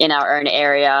in our own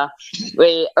area.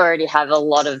 We already have a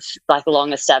lot of like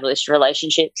long established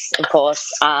relationships, of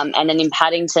course, and then in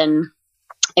Paddington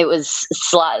it was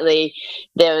slightly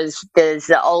there's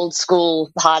the old school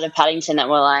part of Paddington that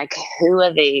we're like, who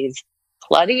are these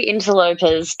bloody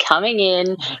interlopers coming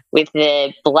in with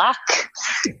their black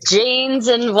jeans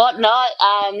and whatnot?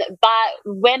 But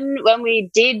when we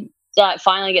did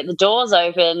finally get the doors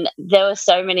open, there were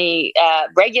so many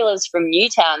regulars from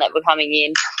Newtown that were coming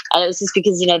in, and it was just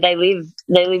because they live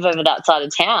over that side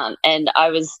of town, and I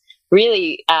was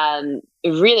really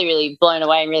really blown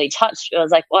away and really touched. I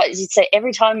was like, what? You'd say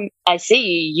every time I see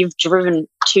you, you've driven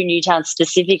to Newtown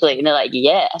specifically, and they're like,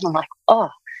 yeah, and I'm like, oh,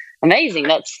 amazing.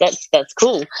 That's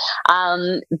cool.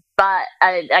 But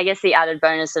I guess the added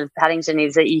bonus of Paddington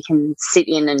is that you can sit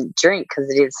in and drink, because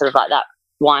it is sort of like that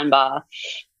wine bar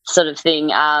sort of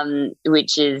thing,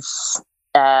 which is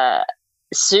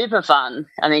super fun.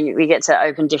 I mean, we get to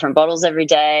open different bottles every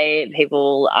day.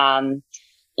 People,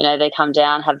 they come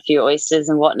down, have a few oysters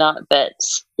and whatnot. But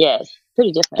yeah, it's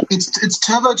pretty different. It's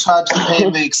turbocharged the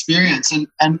P&B experience,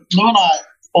 and Lou and I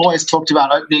always talked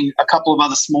about opening a couple of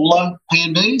other smaller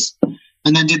P&Bs,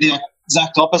 and then did the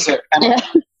exact opposite. And I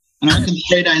reckon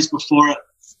 3 days before it,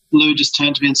 Lou just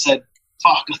turned to me and said,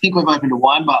 fuck, I think we've opened a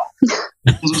wine bar.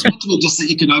 Because it was meant to be just that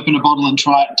you could open a bottle and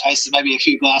try it and taste it, maybe a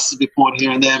few glasses be poured here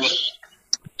and there. But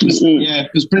it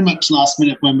was pretty much last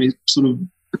minute when we sort of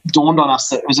dawned on us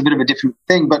that it was a bit of a different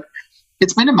thing. But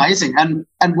it's been amazing. And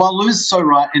while Lou's so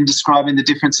right in describing the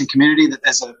difference in community, that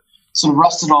there's a sort of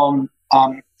rusted on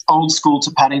old school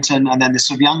to Paddington, and then this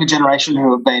sort of younger generation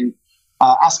who have been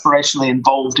aspirationally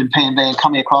involved in P&B and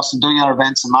coming across and doing our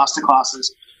events and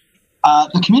masterclasses.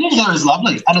 The community there is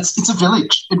lovely, and it's a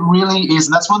village. It really is,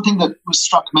 and that's one thing that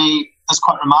struck me as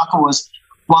quite remarkable. Was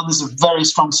one, there's a very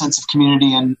strong sense of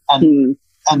community, and in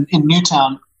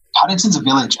Newtown, Paddington's a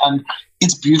village, and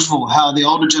it's beautiful how the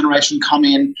older generation come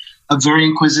in, are very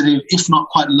inquisitive, if not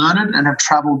quite learned, and have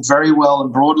travelled very well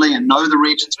and broadly and know the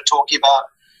regions we're talking about.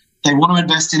 They want to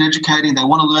invest in educating. They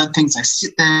want to learn things. They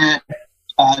sit there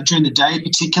during the day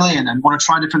particularly and want to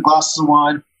try different glasses of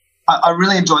wine. I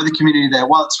really enjoy the community there.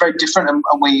 While it's very different and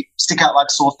we stick out like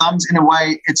sore thumbs, in a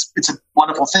way it's a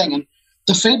wonderful thing. And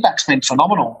the feedback's been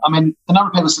phenomenal. I mean, the number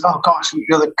of people said, oh, gosh,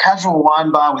 you're the casual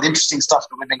wine bar with interesting stuff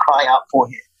that we've been crying out for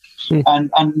here.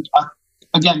 And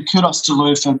again, kudos to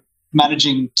Lou for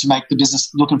managing to make the business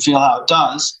look and feel how it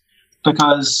does,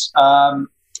 because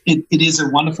it is a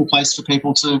wonderful place for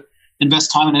people to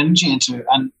invest time and energy into,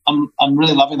 and I'm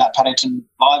really loving that Paddington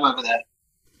vibe over there.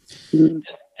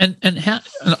 And how?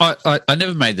 And I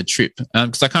never made the trip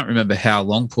because I can't remember how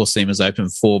long Porcine was open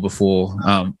for before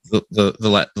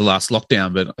the last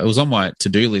lockdown, but it was on my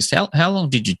to-do list. How long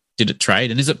did it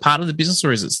trade, and is it part of the business,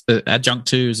 or is it adjunct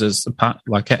to? Is a part,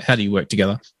 like, how do you work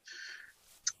together?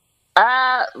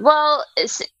 Well,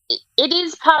 it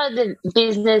is part of the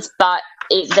business, but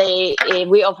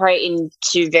we operate in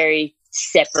two very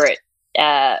separate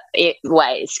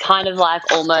ways, kind of like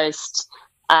almost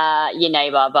your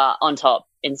neighbour, but on top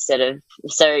instead of.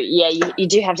 So yeah, you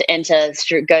do have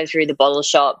to go through the bottle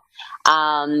shop,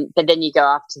 but then you go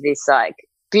up to this like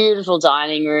beautiful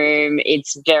dining room.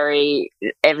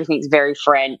 Everything's very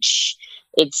French.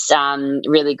 It's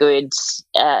really good.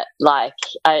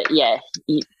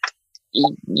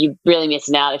 You're really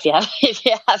missing out if you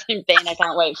haven't been. I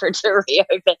can't wait for it to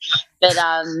reopen. But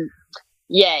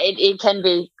it can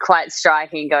be quite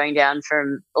striking going down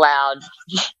from loud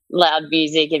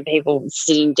music and people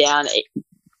sitting down,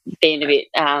 being a bit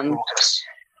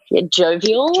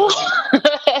jovial.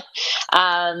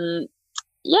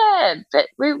 But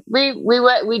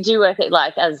we do work it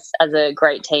like as a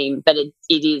great team, but it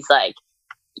is like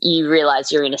you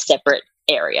realise you're in a separate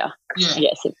area. Yeah. I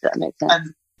guess, if that makes sense.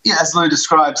 And as Lou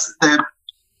describes,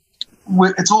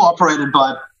 it's all operated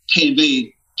by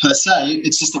P&B per se.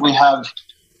 It's just that we have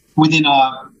within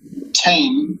our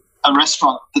team a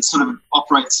restaurant that sort of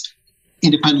operates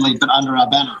independently but under our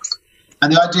banner.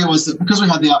 And the idea was that because we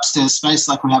had the upstairs space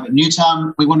like we have at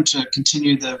Newtown, we wanted to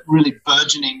continue the really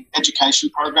burgeoning education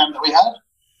program that we had.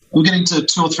 We're getting to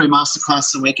 2 or 3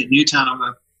 masterclasses a week at Newtown, and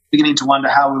we're beginning to wonder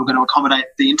how we were going to accommodate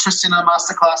the interest in our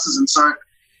masterclasses. And so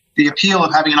the appeal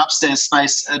of having an upstairs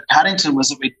space at Paddington was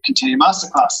that we'd continue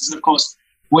masterclasses. And, of course,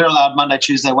 we're allowed Monday,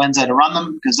 Tuesday, Wednesday to run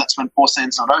them because that's when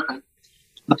Porcine's not open.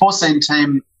 The Porcine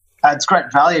team adds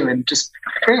great value in just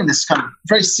creating this kind of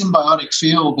very symbiotic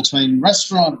feel between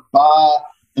restaurant, bar,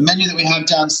 the menu that we have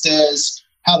downstairs,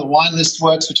 how the wine list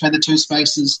works between the two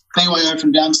spaces, BYO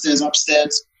from downstairs,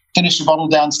 upstairs, finish a bottle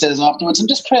downstairs afterwards, and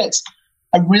just creates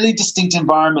a really distinct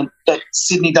environment that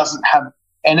Sydney doesn't have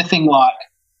anything like,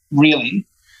 really.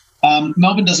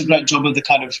 Melbourne does a great job of the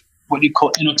kind of what you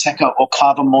call enoteca or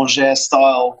cave manger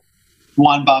style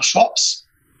wine bar shops,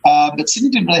 but Sydney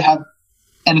didn't really have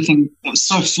anything that was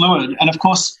so fluid. And, of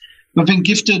course, we've been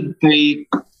gifted the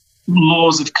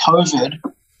laws of COVID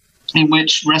in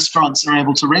which restaurants are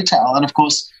able to retail. And, of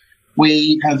course,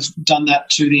 we have done that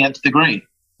to the nth degree,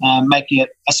 making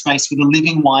it a space with a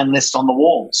living wine list on the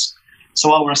walls. So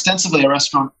while we're ostensibly a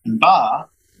restaurant and bar,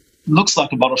 it looks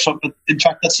like a bottle shop, but in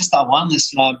fact that's just our wine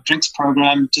list and our drinks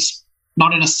program, just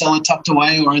not in a cellar tucked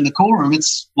away or in the cool room.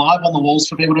 It's live on the walls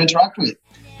for people to interact with,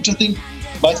 which I think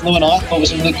both Lou and I thought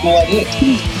was a really cool idea.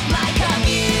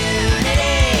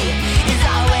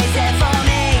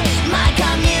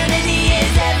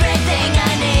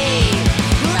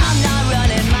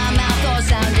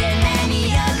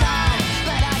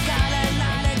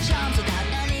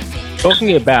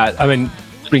 Talking about,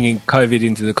 bringing COVID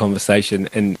into the conversation,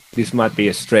 and this might be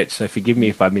a stretch, so forgive me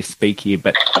if I misspeak here,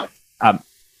 but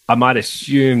I might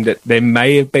assume that there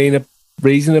may have been a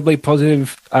reasonably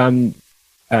positive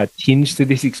tinge to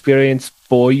this experience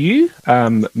for you,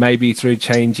 maybe through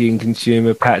changing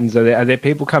consumer patterns. Are there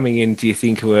people coming in, do you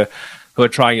think, who are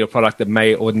trying your product that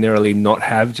may ordinarily not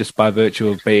have, just by virtue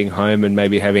of being home and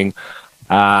maybe having,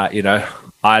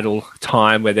 idle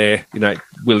time where they're,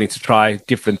 willing to try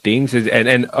different things?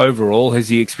 And overall, has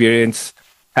the experience,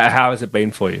 how has it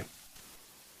been for you?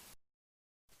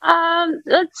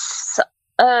 That's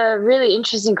a really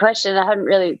interesting question. I hadn't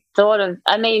really thought of.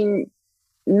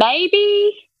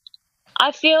 Maybe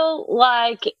I feel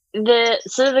like the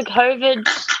COVID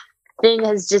thing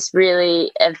has just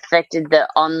really affected the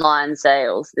online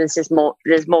sales. There's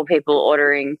more people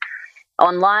ordering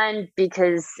online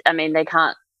because they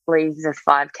can't leave the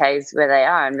 5Ks where they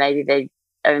are, and maybe they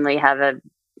don't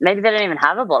even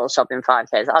have a bottle shop in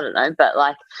 5Ks. I don't know, but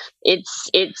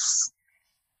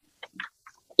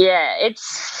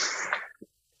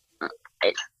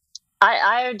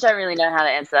I don't really know how to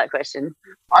answer that question.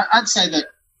 I'd say that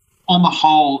on the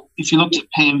whole, if you looked at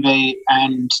PMV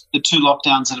and the 2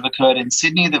 lockdowns that have occurred in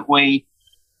Sydney, that we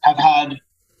have had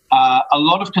a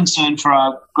lot of concern for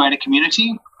our greater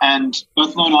community, and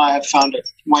both Lou and I have found it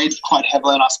weighed quite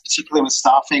heavily on us, particularly with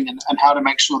staffing and how to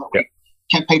make sure that we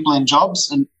kept people in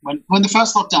jobs. And when the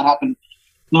first lockdown happened,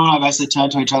 Lou and I basically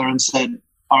turned to each other and said,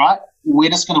 all right, we're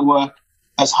just going to work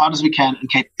as hard as we can and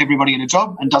keep everybody in a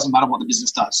job, and doesn't matter what the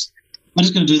business does. We're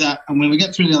just going to do that, and when we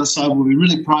get through the other side, we'll be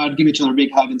really proud, give each other a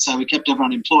big hug and say we kept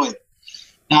everyone employed.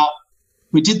 Now,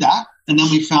 we did that, and then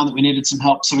we found that we needed some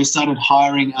help, so we started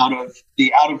hiring out of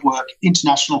work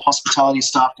international hospitality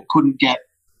staff that couldn't get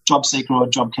job seeker or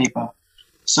job keeper.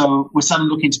 So we started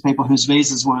looking to people whose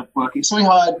visas weren't working. So we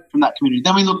hired from that community.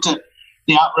 Then we looked at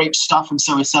the outreach stuff, and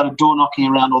so we started door knocking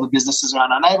around all the businesses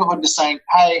around our neighbourhood, just saying,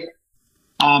 hey,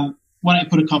 why don't you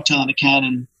put a cocktail in a can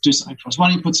and do something for us? Why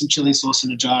don't you put some chili sauce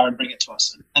in a jar and bring it to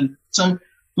us? And so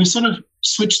we sort of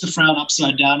switched the frown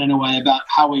upside down in a way about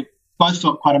how we both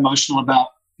felt quite emotional about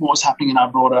what was happening in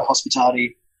our broader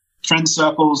hospitality friend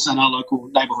circles and our local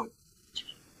neighbourhood.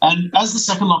 And as the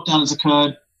second lockdown has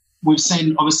occurred, we've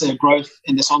seen obviously a growth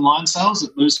in this online sales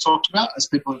that Lou's talked about, as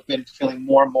people have been feeling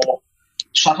more and more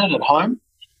shuttered at home.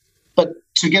 But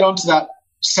to get onto that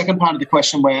second part of the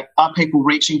question, where are people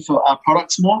reaching for our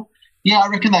products more? Yeah, I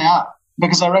reckon they are,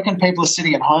 because I reckon people are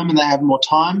sitting at home and they have more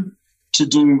time to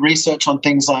do research on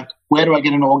things like, where do I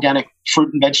get an organic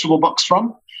fruit and vegetable box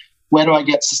from? Where do I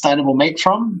get sustainable meat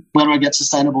from? Where do I get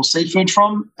sustainable seafood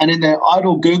from? And in their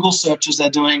idle Google searches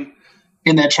they're doing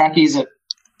in their trackies at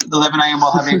 11 a.m.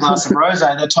 while having a glass of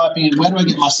rosé, they're typing in, where do I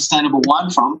get my sustainable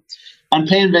wine from? And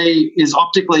P&V is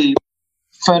optically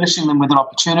furnishing them with an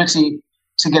opportunity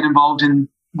to get involved in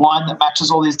wine that matches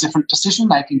all these different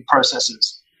decision-making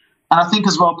processes. And I think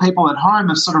as well, people at home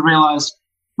have sort of realised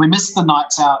we missed the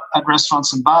nights out at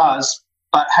restaurants and bars,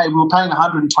 but hey, we were paying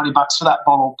 $120 for that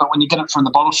bottle, but when you get it from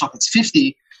the bottle shop, it's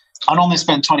 $50. I'd only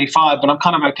spend $25, but I'm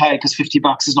kind of okay because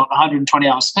 $50 is not 120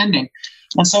 hours spending.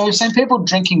 And so we've seen people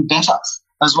drinking better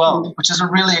as well, which is a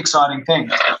really exciting thing.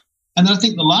 And then I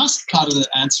think the last part of the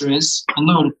answer is, and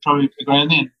Lou would probably agree with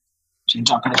me, and she can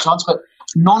jump in at chance, but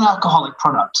non-alcoholic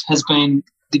product has been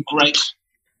the great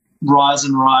rise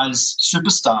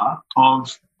superstar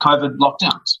of COVID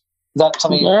lockdowns. Is that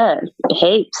something? Yeah,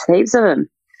 heaps of them.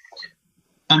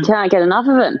 And can't get enough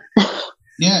of them.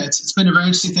 Yeah, it's been a very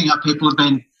interesting thing how people have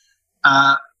been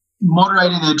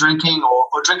moderating their drinking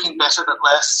or drinking better but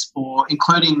less, or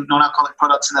including non-alcoholic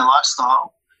products in their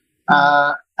lifestyle.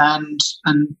 And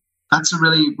that's a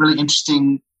really, really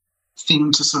interesting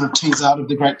thing to sort of tease out of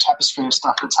the great tapestry of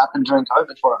stuff that's happened during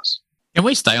COVID for us. Can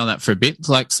we stay on that for a bit?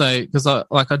 Like, so, because I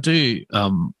do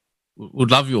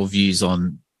would love your views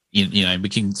on, you know, we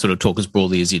can sort of talk as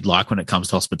broadly as you'd like when it comes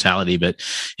to hospitality, but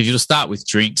if you were to start with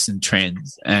drinks and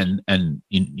trends and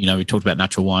you know, we talked about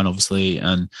natural wine, obviously,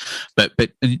 but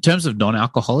in terms of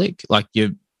non-alcoholic, like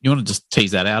you want to just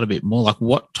tease that out a bit more, like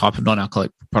what type of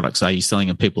non-alcoholic products are you selling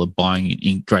and people are buying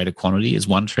in greater quantity is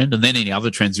one trend, and then any other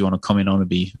trends you want to comment on would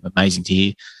be amazing to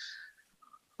hear.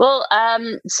 Well,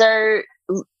 so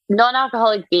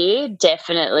non-alcoholic beer,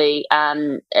 definitely.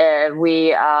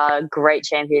 We are great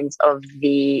champions of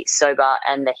the sober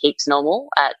and the heaps normal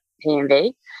at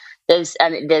PMV. There's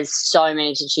so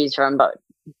many to choose from, but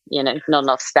you know, not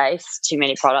enough space, too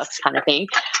many products, kind of thing.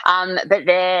 But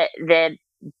they're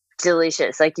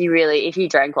delicious. Like if you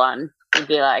drank one, you'd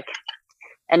be like,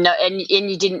 and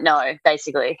you didn't know.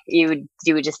 Basically, you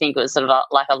would just think it was sort of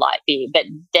like a light beer, but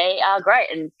they are great.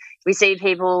 And we see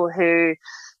people who,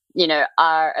 you know,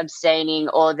 are abstaining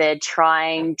or they're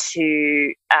trying to,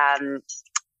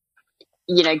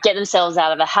 you know, get themselves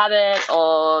out of a habit,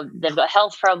 or they've got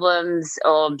health problems,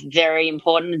 or very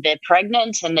important, they're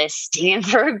pregnant and they're stinging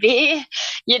for a beer,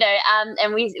 you know,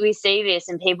 and we see this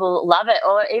and people love it.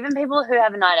 Or even people who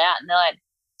have a night out and they're like,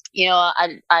 you know,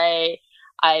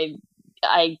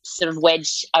 I sort of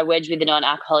wedge with the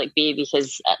non-alcoholic beer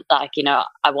because, like, you know,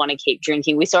 I want to keep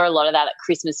drinking. We saw a lot of that at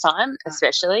Christmas time,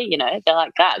 especially. You know, they're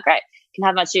like, "Ah, great, can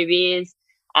have my 2 beers,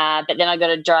 but then I got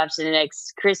to drive to the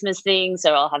next Christmas thing,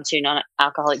 so I'll have 2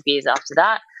 non-alcoholic beers after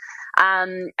that."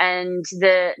 And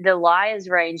the Liars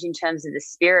range, in terms of the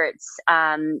spirits,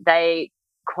 they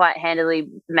quite handily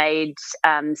made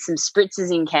some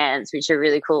spritzers in cans, which are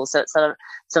really cool. So it's sort of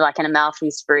like an Amalfi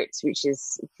spritz, which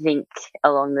is, I think,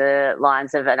 along the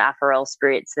lines of an Aperol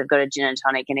spritz. They've got a gin and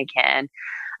tonic in a can,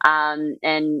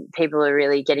 and people are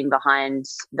really getting behind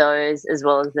those, as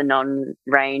well as the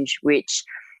non-range, which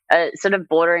are sort of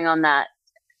bordering on that.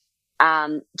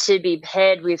 To be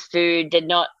paired with food, they're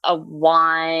not a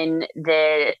wine,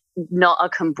 they're not a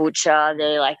kombucha,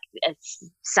 they're like, it's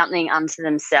something unto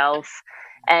themselves.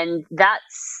 And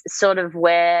that's sort of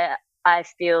where I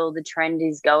feel the trend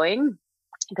is going,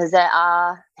 because there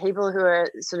are people who are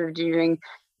sort of doing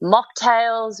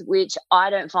mocktails, which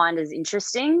I don't find as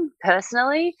interesting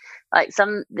personally. Like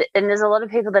and there's a lot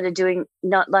of people that are doing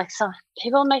some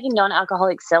people are making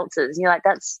non-alcoholic seltzers, and you're like,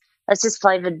 that's just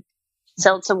flavored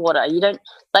seltzer water. You don't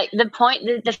like the point.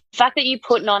 The fact that you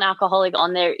put non-alcoholic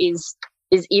on there is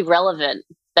irrelevant.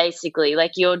 Basically,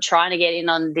 like, you're trying to get in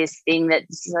on this thing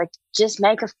that's like, just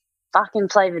make a fucking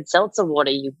flavored seltzer water.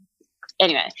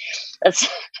 Anyway, that's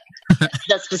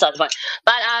beside the point.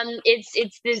 But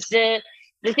it's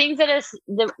the things that are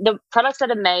the products that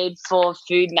are made for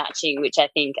food matching, which I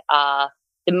think are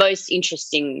the most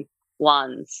interesting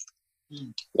ones.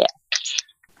 Yeah,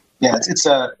 it's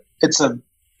a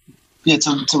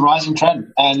rising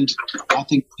trend, and I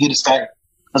think here to stay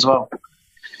as well. But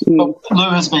Lou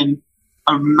has been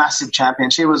a massive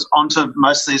champion. She was onto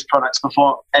most of these products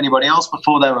before anybody else,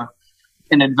 before they were,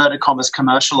 in inverted commas,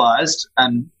 commercialized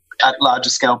and at larger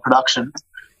scale production.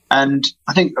 And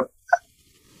I think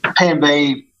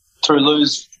PMB, through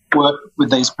Lou's work with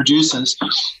these producers,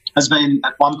 has been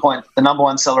at one point the number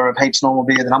one seller of heaps normal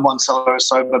beer, the number one seller of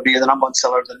sober beer, the number one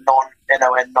seller of the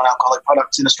non-NON, non-alcoholic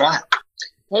products in Australia.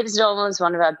 Heaps normal is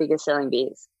one of our biggest selling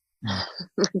beers,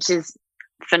 which is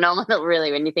phenomenal,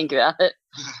 really, when you think about it.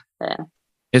 Yeah.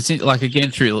 It's like,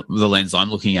 again, through the lens I'm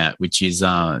looking at, which is,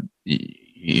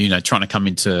 you know, trying to come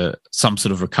into some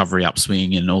sort of recovery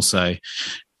upswing, and also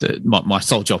my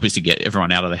sole job is to get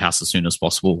everyone out of the house as soon as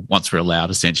possible once we're allowed,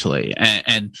 essentially.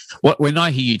 And when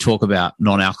I hear you talk about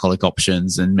non-alcoholic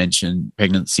options and mention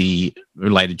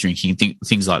pregnancy-related drinking,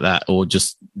 things like that, or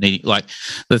just needing, like,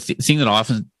 the thing that I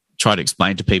often try to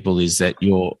explain to people is that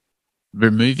you're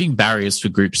removing barriers for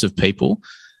groups of people.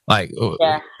 Like,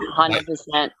 yeah,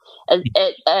 100%.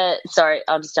 Sorry,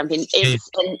 I'll just jump in.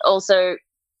 And also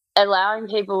allowing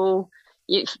people.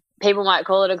 People might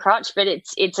call it a crutch, but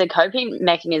it's a coping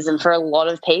mechanism for a lot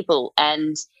of people.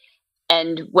 And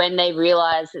when they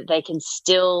realize that they can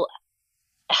still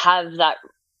have that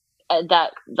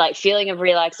like feeling of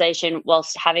relaxation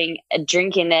whilst having a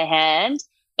drink in their hand,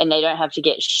 and they don't have to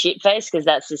get shit faced, because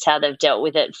that's just how they've dealt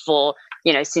with it for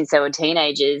since they were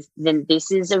teenagers, then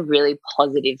this is a really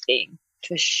positive thing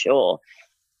for sure.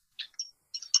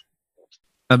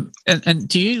 And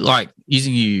do you like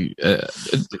using you?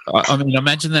 I mean,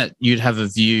 imagine that you'd have a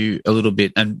view a little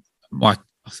bit, and like,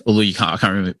 although I can't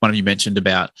remember. One of you mentioned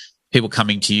about people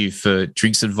coming to you for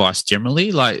drinks advice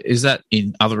generally. Like, is that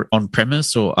in other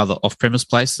on-premise or other off-premise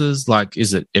places? Like,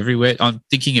 is it everywhere? I'm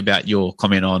thinking about your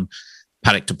comment on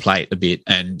paddock to plate a bit,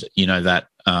 and that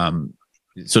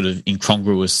sort of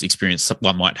incongruous experience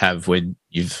one might have when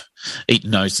you've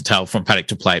eaten nose to tail from paddock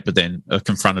to plate, but then are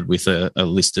confronted with a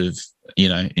list of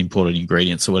imported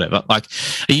ingredients or whatever. Like,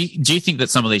 do you think that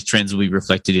some of these trends will be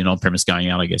reflected in on-premise going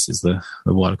out, I guess, is the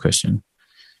wider question.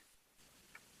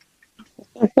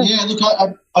 Yeah, look,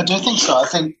 I do think so. I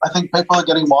think people are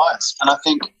getting wise, and I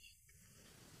think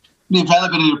the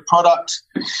availability of product,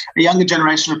 a younger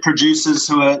generation of producers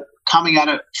who are coming at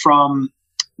it from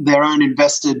their own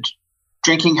invested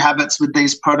drinking habits with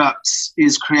these products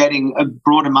is creating a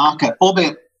broader market,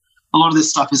 albeit a lot of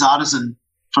this stuff is artisan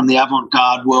from the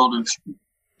avant-garde world of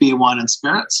beer, wine and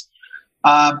spirits.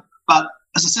 But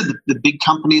as I said, the big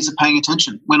companies are paying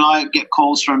attention. When I get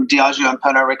calls from Diageo and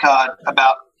Pernod Ricard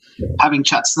about having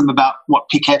chats to them about what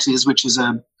Piquette is, which is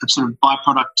a sort of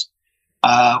byproduct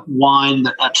wine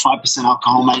at 5%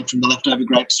 alcohol made from the leftover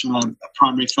grapes from a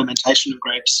primary fermentation of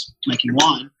grapes making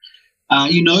wine,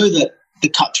 that the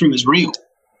cut-through is real.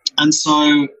 And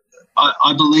so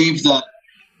I believe that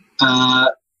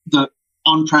the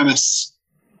on-premise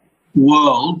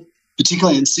world,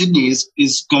 particularly in Sydney,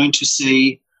 is going to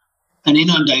see an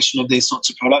inundation of these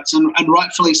sorts of products, and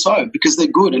rightfully so, because they're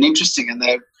good and interesting and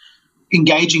they're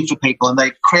engaging for people and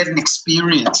they create an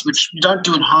experience which you don't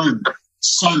do at home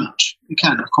so much. You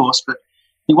can, of course, but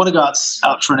you want to go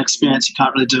out for an experience you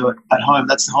can't really do it at home.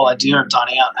 That's the whole idea of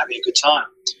dining out and having a good time,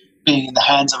 being in the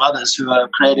hands of others who are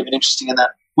creative and interesting in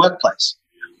that workplace.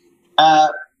 And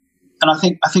I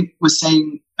think we're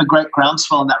seeing a great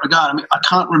groundswell in that regard. I mean, I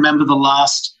can't remember the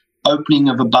last opening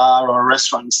of a bar or a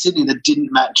restaurant in Sydney that didn't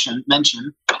mention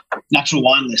Natural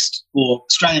Wine List or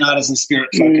Australian Artisan Spirit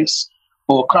Focus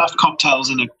or craft cocktails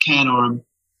in a can or a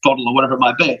bottle or whatever it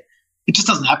might be. It just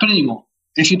doesn't happen anymore.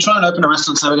 If you try and open a restaurant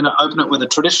and say we're going to open it with a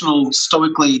traditional,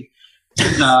 stoically,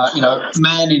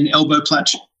 man in elbow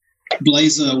clutch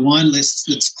blazer wine list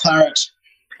that's claret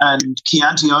and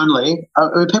Chianti only,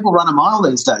 people run a mile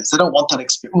these days. They don't want that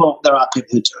experience. Well, there are people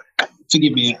who do.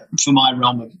 Forgive me for my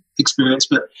realm of experience,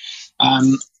 but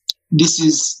this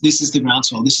is the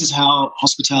groundswell. This is how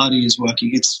hospitality is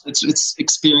working. It's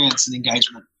experience and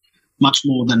engagement, much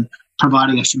more than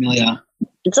providing a familiar.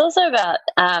 It's also about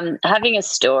having a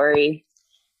story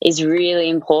is really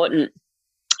important,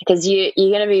 because you're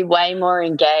going to be way more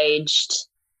engaged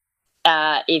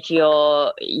if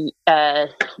you're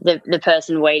the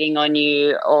person waiting on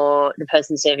you or the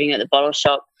person serving at the bottle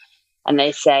shop, and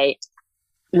they say,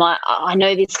 I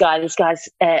know this guy. This guy's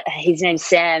his name's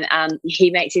Sam. He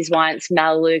makes his wine. It's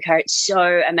Melaleuca. It's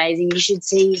so amazing. You should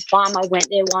see his farm. I went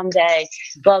there one day.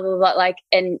 Blah blah blah. Like,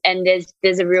 and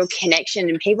there's a real connection,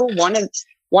 and people want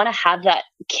to have that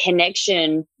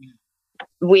connection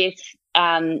with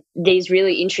these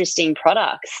really interesting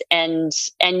products, and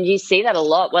you see that a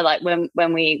lot. Where like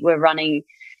when we were running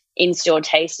in-store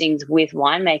tastings with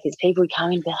winemakers, people would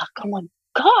come in and be like, "Come on.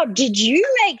 God, did you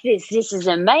make this? This is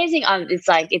amazing."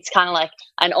 It's kind of like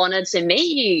an honor to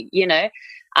meet you,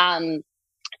 and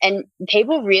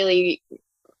people really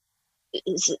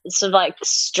sort of like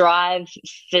strive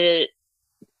for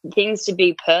things to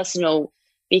be personal,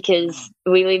 because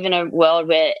we live in a world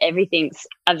where everything's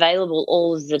available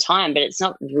all of the time, but it's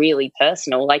not really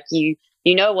personal. Like you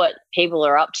know what people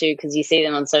are up to because you see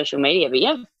them on social media, but you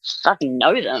don't fucking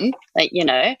know them,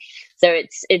 So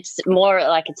it's more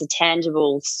like it's a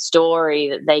tangible story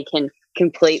that they can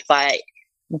complete by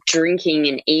drinking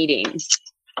and eating.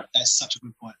 That's such a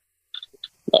good point.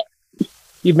 Yeah.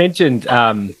 You mentioned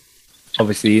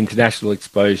obviously international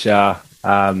exposure,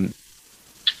 the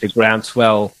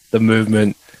groundswell, the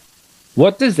movement.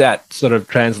 What does that sort of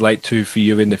translate to for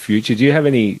you in the future? Do you have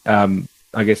any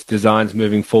designs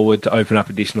moving forward to open up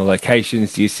additional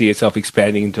locations? Do you see yourself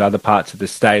expanding into other parts of the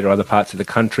state or other parts of the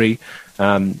country?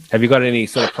 Have you got any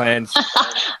sort of plans?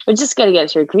 We're just going to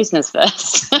get through Christmas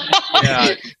first.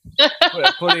 Yeah,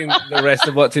 putting the rest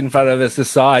of what's in front of us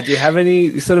aside, do you have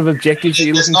any sort of objectives that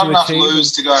you're looking to achieve? There's not enough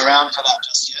loos to go around for that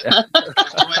just yet.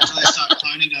 Wait till they start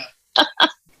cloning it.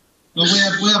 Well,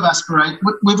 we have aspirations.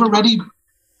 We've already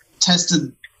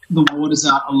tested the waters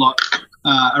out a lot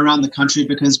around the country,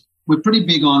 because we're pretty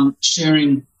big on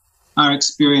sharing our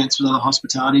experience with other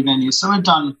hospitality venues. So we've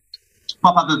done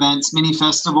pop-up events, mini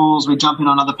festivals. We jump in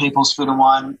on other people's food and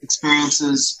wine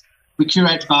experiences. We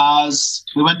curate bars.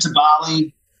 We went to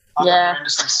Bali. Yeah.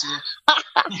 Horrendously sick.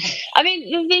 I mean,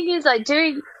 the thing is, like,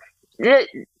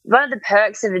 one of the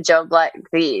perks of a job like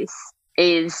this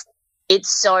is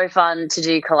it's so fun to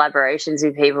do collaborations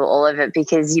with people all of it,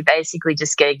 because you basically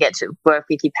just get to work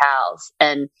with your pals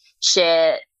and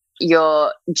share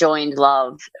your joined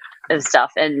love of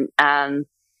stuff. And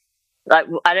like,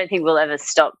 I don't think we'll ever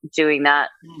stop doing that.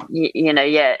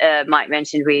 Mike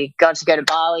mentioned we got to go to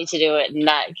Bali to do it, and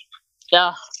that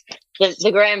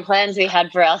the grand plans we had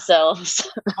for ourselves.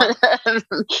 But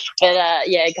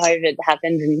COVID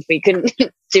happened and we couldn't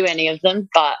do any of them.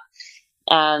 But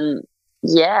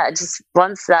just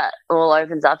once that all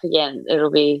opens up again,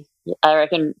 it'll be, I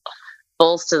reckon,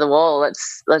 balls to the wall.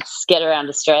 Let's get around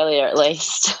Australia at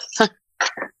least.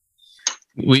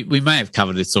 We may have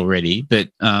covered this already, but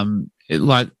I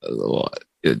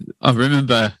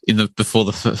remember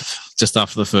just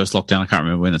after the first lockdown, I can't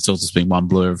remember when, it's all just been one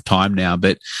blur of time now,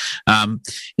 but there's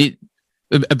the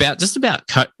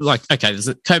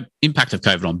impact of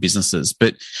COVID on businesses,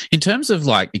 but in terms of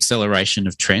like acceleration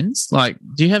of trends, like,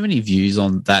 do you have any views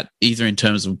on that, either in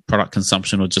terms of product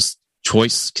consumption or just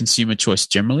consumer choice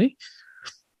generally?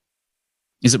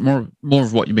 Is it more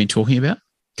of what you've been talking about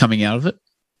coming out of it?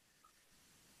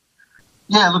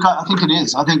 Yeah, look, I think it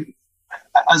is. I think,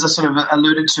 as I sort of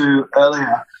alluded to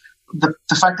earlier, the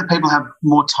fact that people have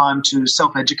more time to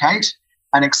self-educate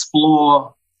and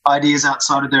explore ideas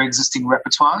outside of their existing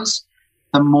repertoires,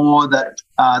 the more that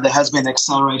there has been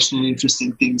acceleration and interest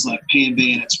in things like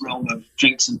P&B and its realm of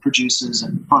drinks and producers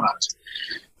and product.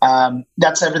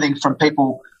 That's everything from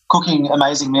people cooking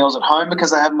amazing meals at home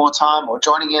because they have more time, or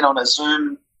joining in on a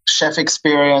Zoom chef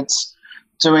experience,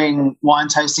 doing wine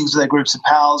tastings with their groups of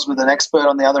pals with an expert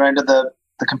on the other end of the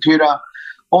computer.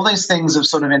 All these things have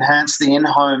sort of enhanced the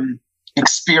in-home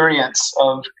experience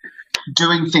of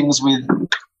doing things with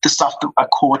the stuff that are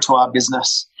core to our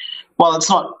business. Well, it's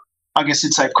not, I guess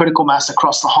you'd say, critical mass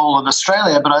across the whole of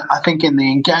Australia, but I think in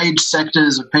the engaged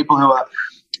sectors of people who are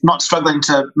not struggling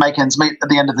to make ends meet at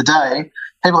the end of the day,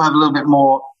 people have a little bit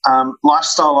more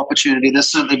lifestyle opportunity. There's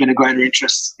certainly been a greater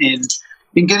interest in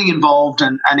getting involved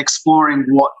and exploring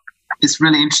what this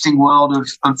really interesting world of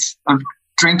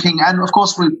drinking. And, of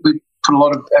course, we put a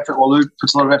lot of effort, or Luke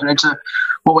puts a lot of effort into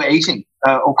what we're eating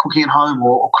or cooking at home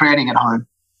or creating at home.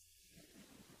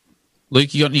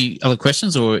 Luke, you got any other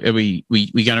questions, or are we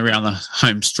going around the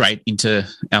home straight into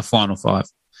our final five?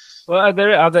 Well,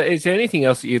 is there anything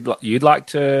else that you'd like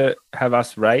to have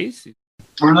us raise?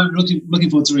 We're looking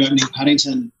forward to reopening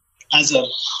Paddington as a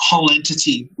whole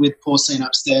entity, with Porcine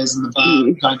upstairs and the bar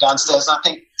going downstairs. And I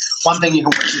think one thing you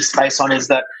can watch this space on is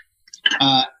that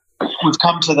we've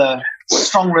come to the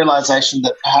strong realisation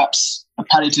that perhaps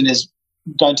Paddington is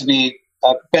going to be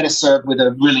better served with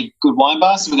a really good wine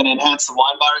bar. So we're going to enhance the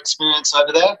wine bar experience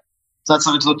over there. So that's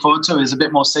something to look forward to, is a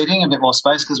bit more seating, a bit more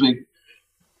space, because we've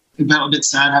been a bit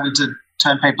sad having to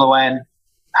turn people away and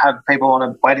have people on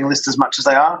a waiting list as much as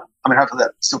they are. I mean, hopefully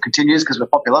that still continues because we're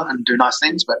popular and do nice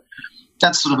things, but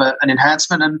that's sort of an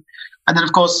enhancement. And then,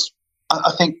 of course,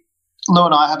 I think Lou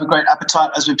and I have a great appetite,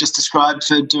 as we've just described,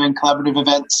 for doing collaborative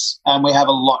events, and we have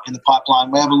a lot in the pipeline.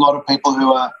 We have a lot of people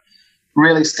who are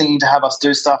really stinging to have us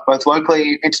do stuff, both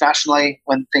locally, internationally,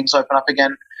 when things open up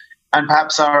again, and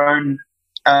perhaps our own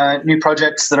new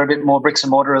projects that are a bit more bricks and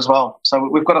mortar as well. So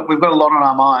we've got a lot on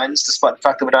our minds, despite the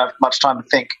fact that we don't have much time to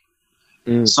think.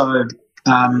 So,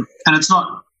 and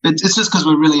it's just because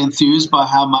we're really enthused by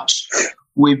how much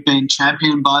we've been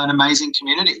championed by an amazing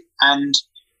community. And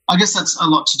I guess that's a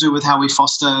lot to do with how we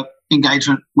foster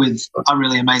engagement with a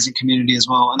really amazing community as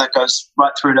well. And that goes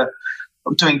right through to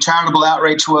doing charitable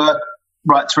outreach work,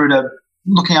 right through to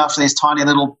looking after these tiny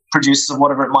little producers of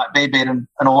whatever it might be it an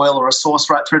oil or a sauce,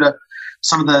 right through to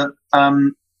some of the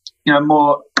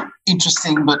more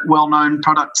interesting but well-known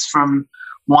products from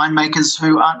winemakers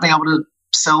who aren't being able to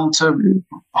sell to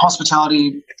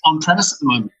hospitality on premise at the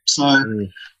moment. So,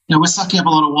 we're sucking up a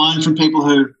lot of wine from people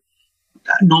who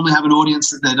normally have an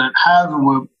audience that they don't have,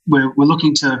 and we're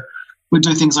looking to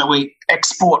do things like we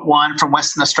export wine from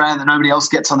Western Australia that nobody else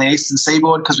gets on the eastern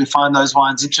seaboard, because we find those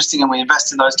wines interesting and we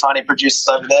invest in those tiny producers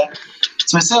over there.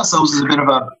 So we see ourselves as a bit of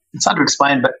it's hard to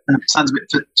explain, but it sounds a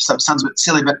bit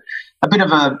silly, but a bit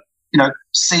of a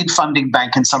seed funding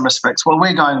bank in some respects. While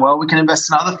we're going well, we can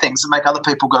invest in other things and make other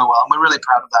people go well, and we're really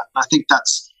proud of that. And I think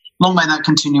long may that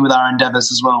continue with our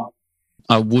endeavours as well.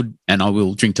 I would, and I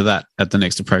will drink to that at the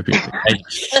next appropriate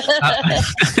occasion.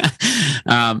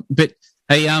 But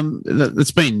hey,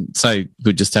 it's been so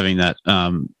good just having that,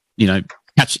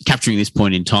 capturing this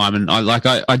point in time. And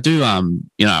I do,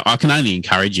 you know, I can only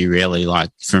encourage you really, like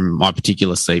from my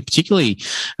particular seat, particularly,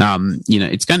 you know,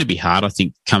 it's going to be hard, I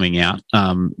think, coming out,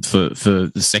 for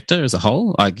the sector as a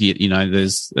whole. Like, you know,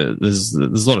 there's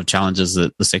a lot of challenges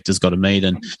that the sector's got to meet,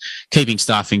 and keeping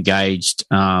staff engaged,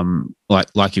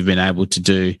 like you've been able to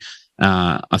do.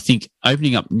 I think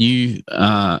opening up new,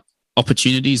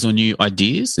 opportunities or new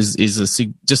ideas is it's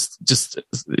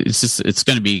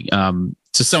going to be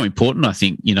just so important, I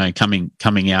think, you know,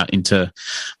 coming out into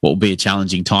what will be a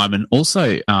challenging time. And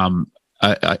also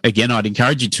again, I'd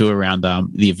encourage you to around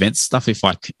the events stuff if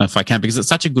I can, because it's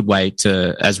such a good way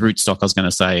to, as Rootstock, I was going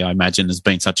to say, I imagine has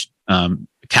been such a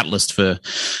catalyst for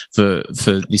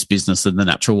this business and the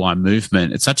natural wine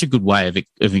movement. It's such a good way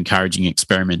of encouraging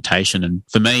experimentation. And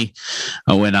for me,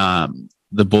 when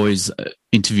the boys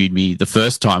interviewed me the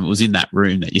first time, it was in that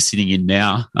room that you're sitting in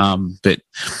now. But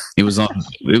it was on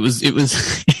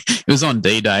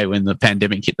D-Day when the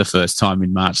pandemic hit the first time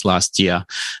in March last year,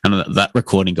 and that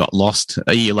recording got lost.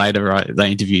 A year later,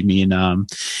 they interviewed me in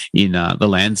the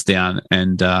Lansdowne,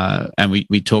 and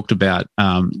we talked about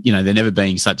you know, there never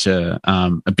being such a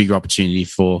bigger opportunity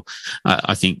for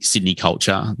I think Sydney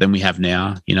culture than we have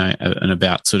now. You know, and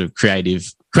about sort of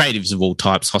creatives of all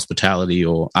types, hospitality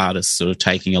or artists, sort of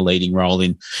taking a leading role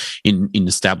in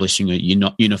establishing a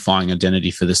unifying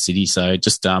identity for the city. So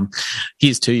just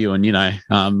here's to you, and you know,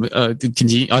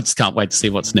 continue. I just can't wait to see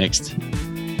what's next.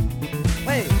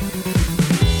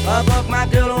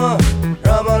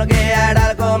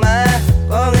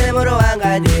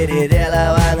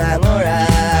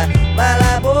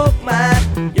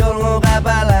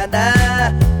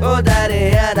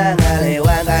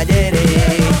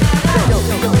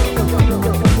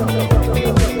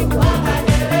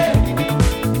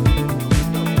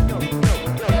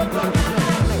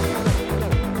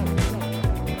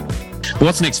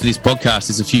 What's next for this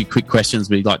podcast is a few quick questions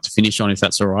we'd like to finish on, if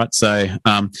that's all right. So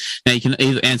now you can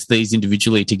either answer these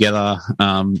individually together,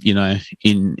 you know,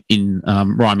 in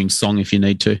rhyming song if you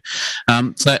need to.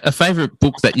 So a favourite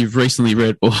book that you've recently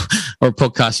read, or a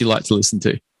podcast you like to listen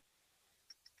to?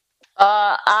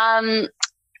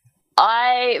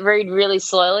 I read really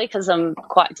slowly because I'm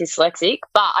quite dyslexic,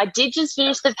 but I did just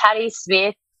finish the Patti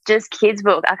Smith Just Kids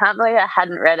book. I can't believe I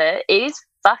hadn't read it. It is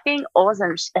fucking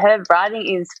awesome. Her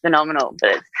writing is phenomenal,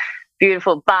 but it's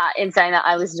beautiful. But in saying that,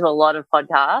 I listen to a lot of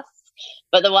podcasts,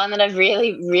 but the one that I've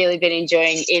really, really been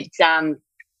enjoying,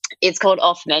 it's called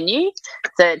Off Menu.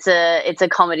 So it's a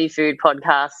comedy food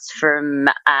podcast from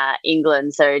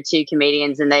England. So two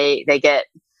comedians, and they get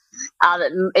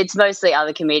it's mostly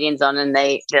other comedians on, and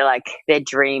they're like their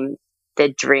dream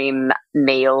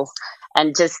meal,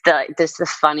 and just the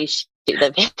funny shit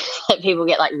that people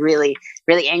get like really,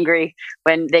 really angry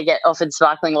when they get offered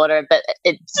sparkling water. But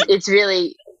it's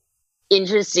really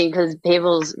interesting because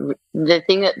the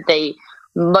thing that they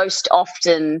most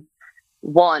often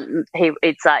want,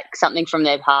 it's like something from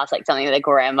their past, like something that their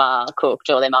grandma cooked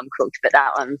or their mum cooked. But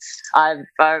that one's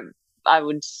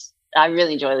I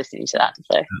really enjoy listening to that.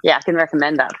 So yeah, I can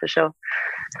recommend that for sure.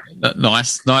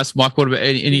 Nice. Mike, what about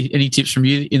any tips from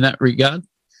you in that regard?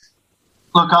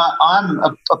 Look, I'm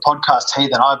a podcast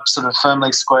heathen. I sort of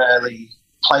firmly, squarely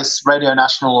place Radio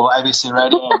National or ABC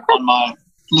Radio on my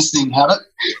listening habit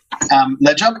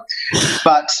ledger.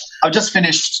 But I've just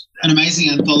finished an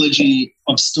amazing anthology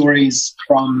of stories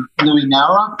from Louis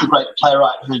Nowra, the great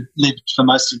playwright who lives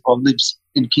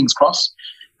in King's Cross.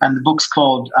 And the book's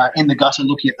called In the Gutter,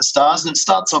 Looking at the Stars. And it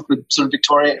starts off with sort of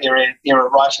Victoria era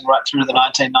writing right through the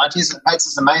 1990s. It paints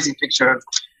this amazing picture of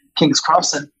King's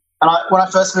Cross. And when I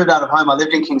first moved out of home, I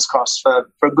lived in King's Cross for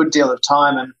a good deal of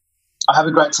time, and I have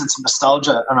a great sense of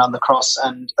nostalgia around the Cross.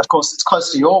 And, of course, it's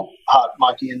close to your heart,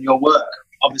 Mikey, and your work,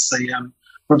 obviously,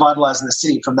 revitalising the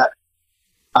city from that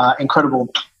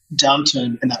incredible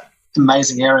downturn in that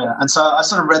amazing area. And so I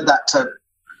sort of read that to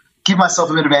give myself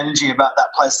a bit of energy about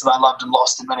that place that I loved and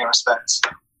lost in many respects.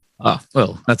 Oh,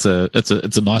 well, it's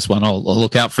a nice one. I'll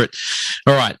look out for it.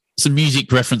 All right. Some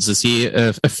music references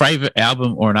here. A favourite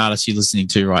album or an artist you're listening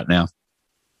to right now?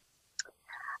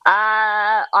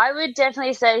 I would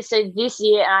definitely say, so this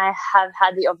year, I have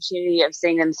had the opportunity of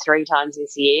seeing them 3 times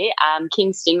this year,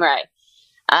 King Stingray.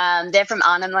 They're from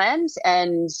Arnhem Land,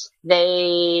 and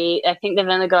I think they've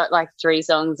only got like 3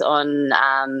 songs on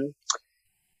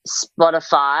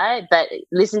Spotify, but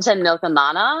listen to Milk and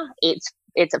Mana. It's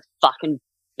a fucking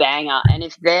banger, and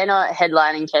if they're not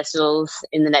headlining festivals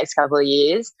in the next couple of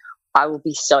years, I will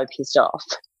be so pissed off.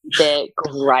 They're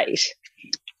great.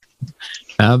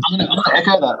 I'm going to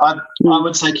echo that. I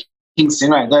would say King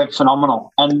Stingray. They're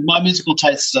phenomenal, and my musical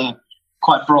tastes are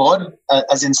quite broad,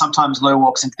 as in sometimes Lou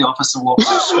walks into the office and walks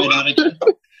straight out again.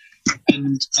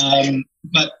 And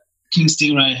but King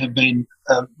Stingray have been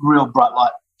a real bright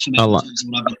light for me in terms of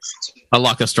what I've been listening to. I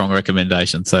like a strong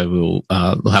recommendation, so we'll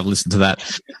have a listen to that.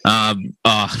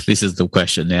 This is the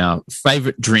question now.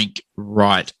 Favorite drink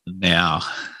right now?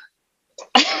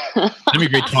 Let me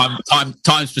read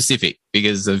time specific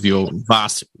because of your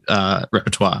vast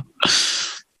repertoire.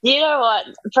 You know what?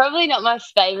 Probably not my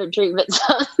favourite drink, but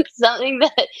something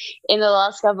that in the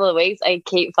last couple of weeks I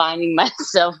keep finding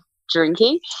myself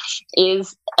drinking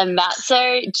is a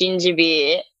Matzo ginger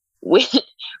beer with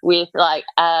like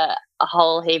a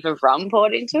whole heap of rum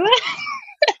poured into it.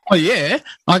 Oh yeah,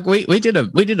 like we did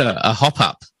a hop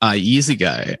up years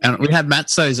ago, and we had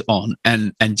Matzo's on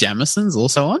and Jamison's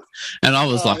also on, and I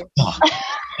was like,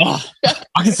 I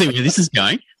can see where this is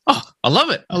going. Oh, I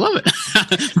love it.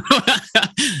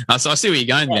 So I see where you're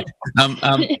going there.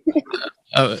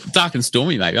 Dark and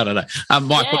stormy, maybe. I don't know.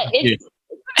 Mike, yeah, it's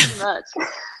pretty much.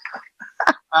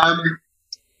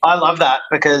 I love that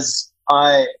because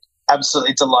I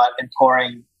absolutely delight in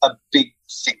pouring a big,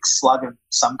 thick slug of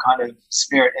some kind of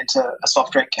spirit into a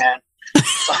soft drink can.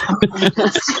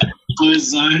 Blue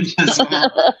zone as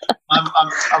well.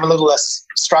 I'm a little less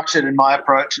structured in my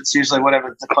approach. It's usually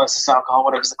whatever's the closest alcohol,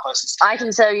 whatever's the closest. I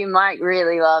can tell you, Mike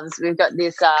really loves. We've got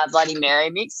this Bloody Mary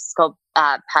mix. It's called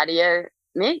Patio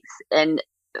Mix, and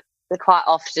quite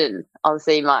often I'll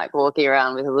see Mike walking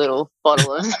around with a little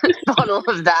bottle of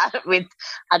that. With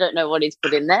I don't know what he's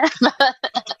put in there.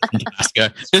 Let's go.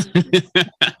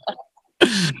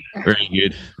 Very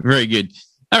good.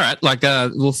 All right,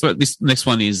 this next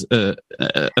one is a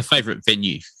favourite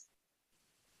venue.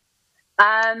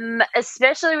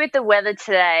 Especially with the weather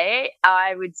today,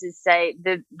 I would just say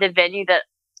the venue that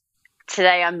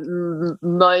today I'm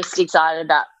most excited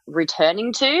about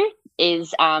returning to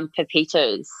is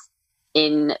Pepito's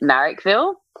in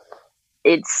Marrickville.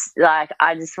 It's like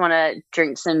I just want to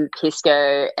drink some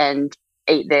pisco and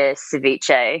eat their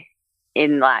ceviche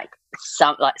in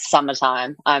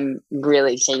summertime. I'm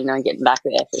really keen on getting back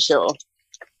there for sure.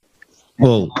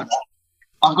 Well,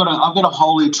 I've got a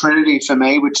holy trinity for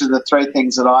me, which are the three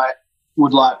things that I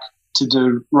would like to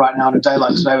do right now on a day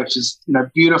like today, which is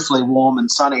beautifully warm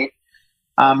and sunny.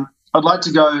 I'd like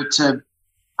to go to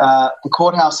the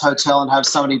Courthouse Hotel and have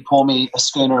somebody pour me a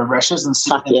schooner of Resh's and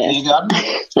sit in the beer garden.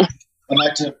 I'd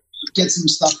like to get some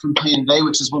stuff from P&V,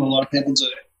 which is what a lot of people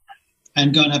do,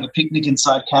 and go and have a picnic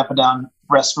inside Camperdown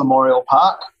Rest Memorial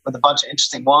Park with a bunch of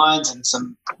interesting wines and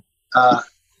some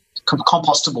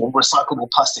compostable, recyclable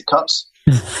plastic cups.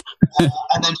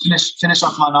 And then finish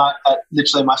off my night at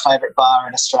literally my favourite bar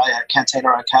in Australia, Cantina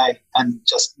OK, and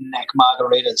just neck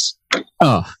margaritas.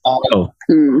 Yeah,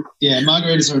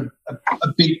 margaritas are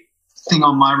a big thing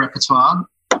on my repertoire,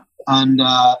 and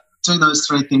doing those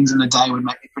three things in a day would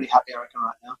make me pretty happy, I reckon,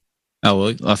 right now. Oh,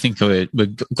 well, I think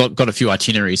we've got a few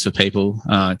itineraries for people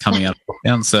coming out of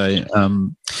lockdown. So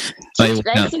it's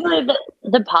basically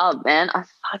the pub, man. I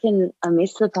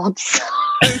miss the pub so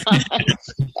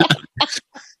much.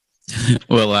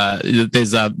 Well,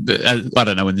 there's I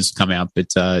don't know when this will come out,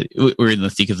 but we're in the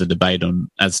thick of the debate on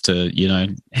as to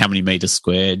how many meters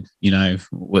squared,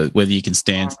 whether you can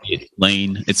stand,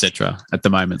 lean, etc. at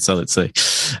the moment. So let's see.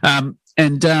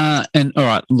 And all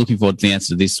right, looking forward to the answer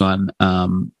to this one.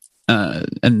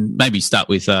 And maybe start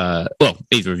with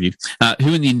either of you.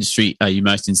 Who in the industry are you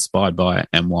most inspired by,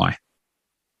 and why?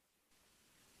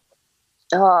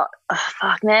 Oh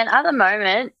fuck, man! At the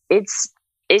moment, it's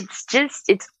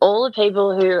all the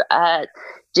people who are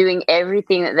doing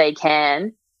everything that they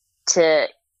can to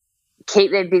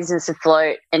keep their business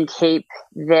afloat and keep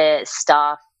their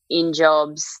staff in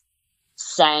jobs,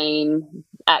 sane,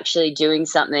 actually doing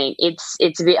something. It's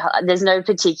a bit. There's no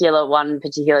one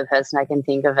particular person I can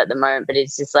think of at the moment, but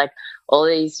it's just like all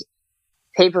these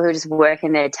people who are just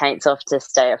working their taints off to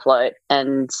stay afloat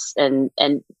and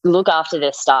look after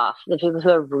their staff. The people who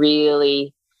are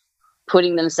really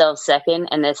putting themselves second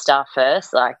and their staff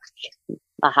first, like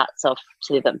my hat's off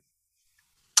to them.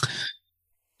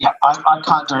 Yeah, I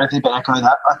can't do anything but echo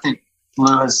that. I think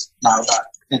Lou has nailed that.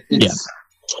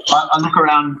 I look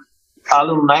around our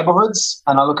little neighbourhoods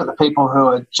and I look at the people who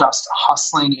are just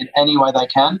hustling in any way they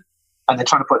can, and they're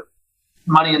trying to put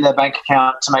money in their bank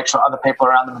account to make sure other people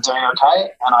around them are doing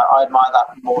okay, and I admire that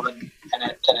more than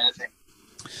anything.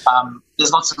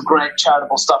 There's lots of great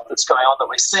charitable stuff that's going on that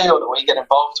we see or that we get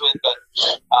involved with, but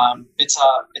it's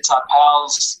our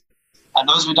pals and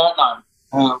those we don't know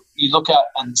who you look at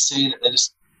and see that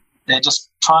they're just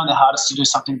trying their hardest to do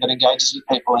something that engages with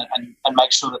people and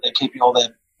make sure that they're keeping all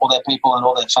their people and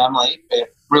all their family, be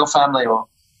it real family or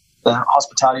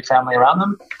hospitality family around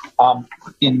them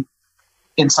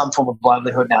in some form of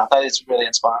livelihood now. That is really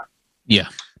inspiring. Yeah,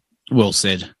 well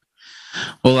said.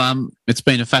 Well, it's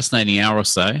been a fascinating hour or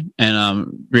so,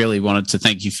 and really wanted to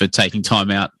thank you for taking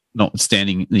time out,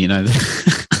 notwithstanding, people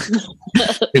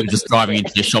just driving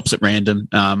into your shops at random,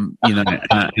 and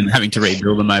having to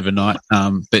rebuild them overnight.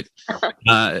 Thanks,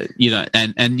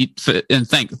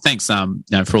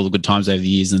 for all the good times over the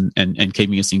years and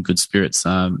keeping us in good spirits,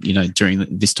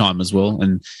 during this time as well.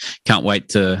 And can't wait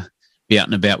to be out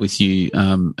and about with you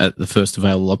at the first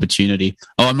available opportunity.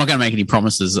 Oh, I'm not going to make any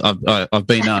promises. I've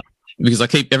been because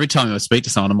every time I speak to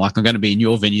someone, I'm like, I'm going to be in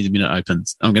your venue the minute it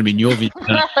opens. I'm going to be in your venue.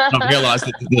 And I've realised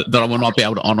that I will not be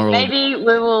able to honour all. Maybe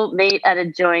we will meet at a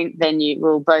joint venue.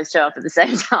 We'll both show up at the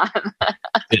same time.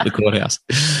 At the courthouse.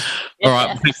 All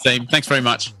right. Thanks, team. Thanks very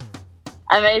much.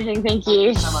 Amazing. Thank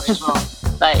you. So much as well.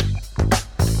 Bye.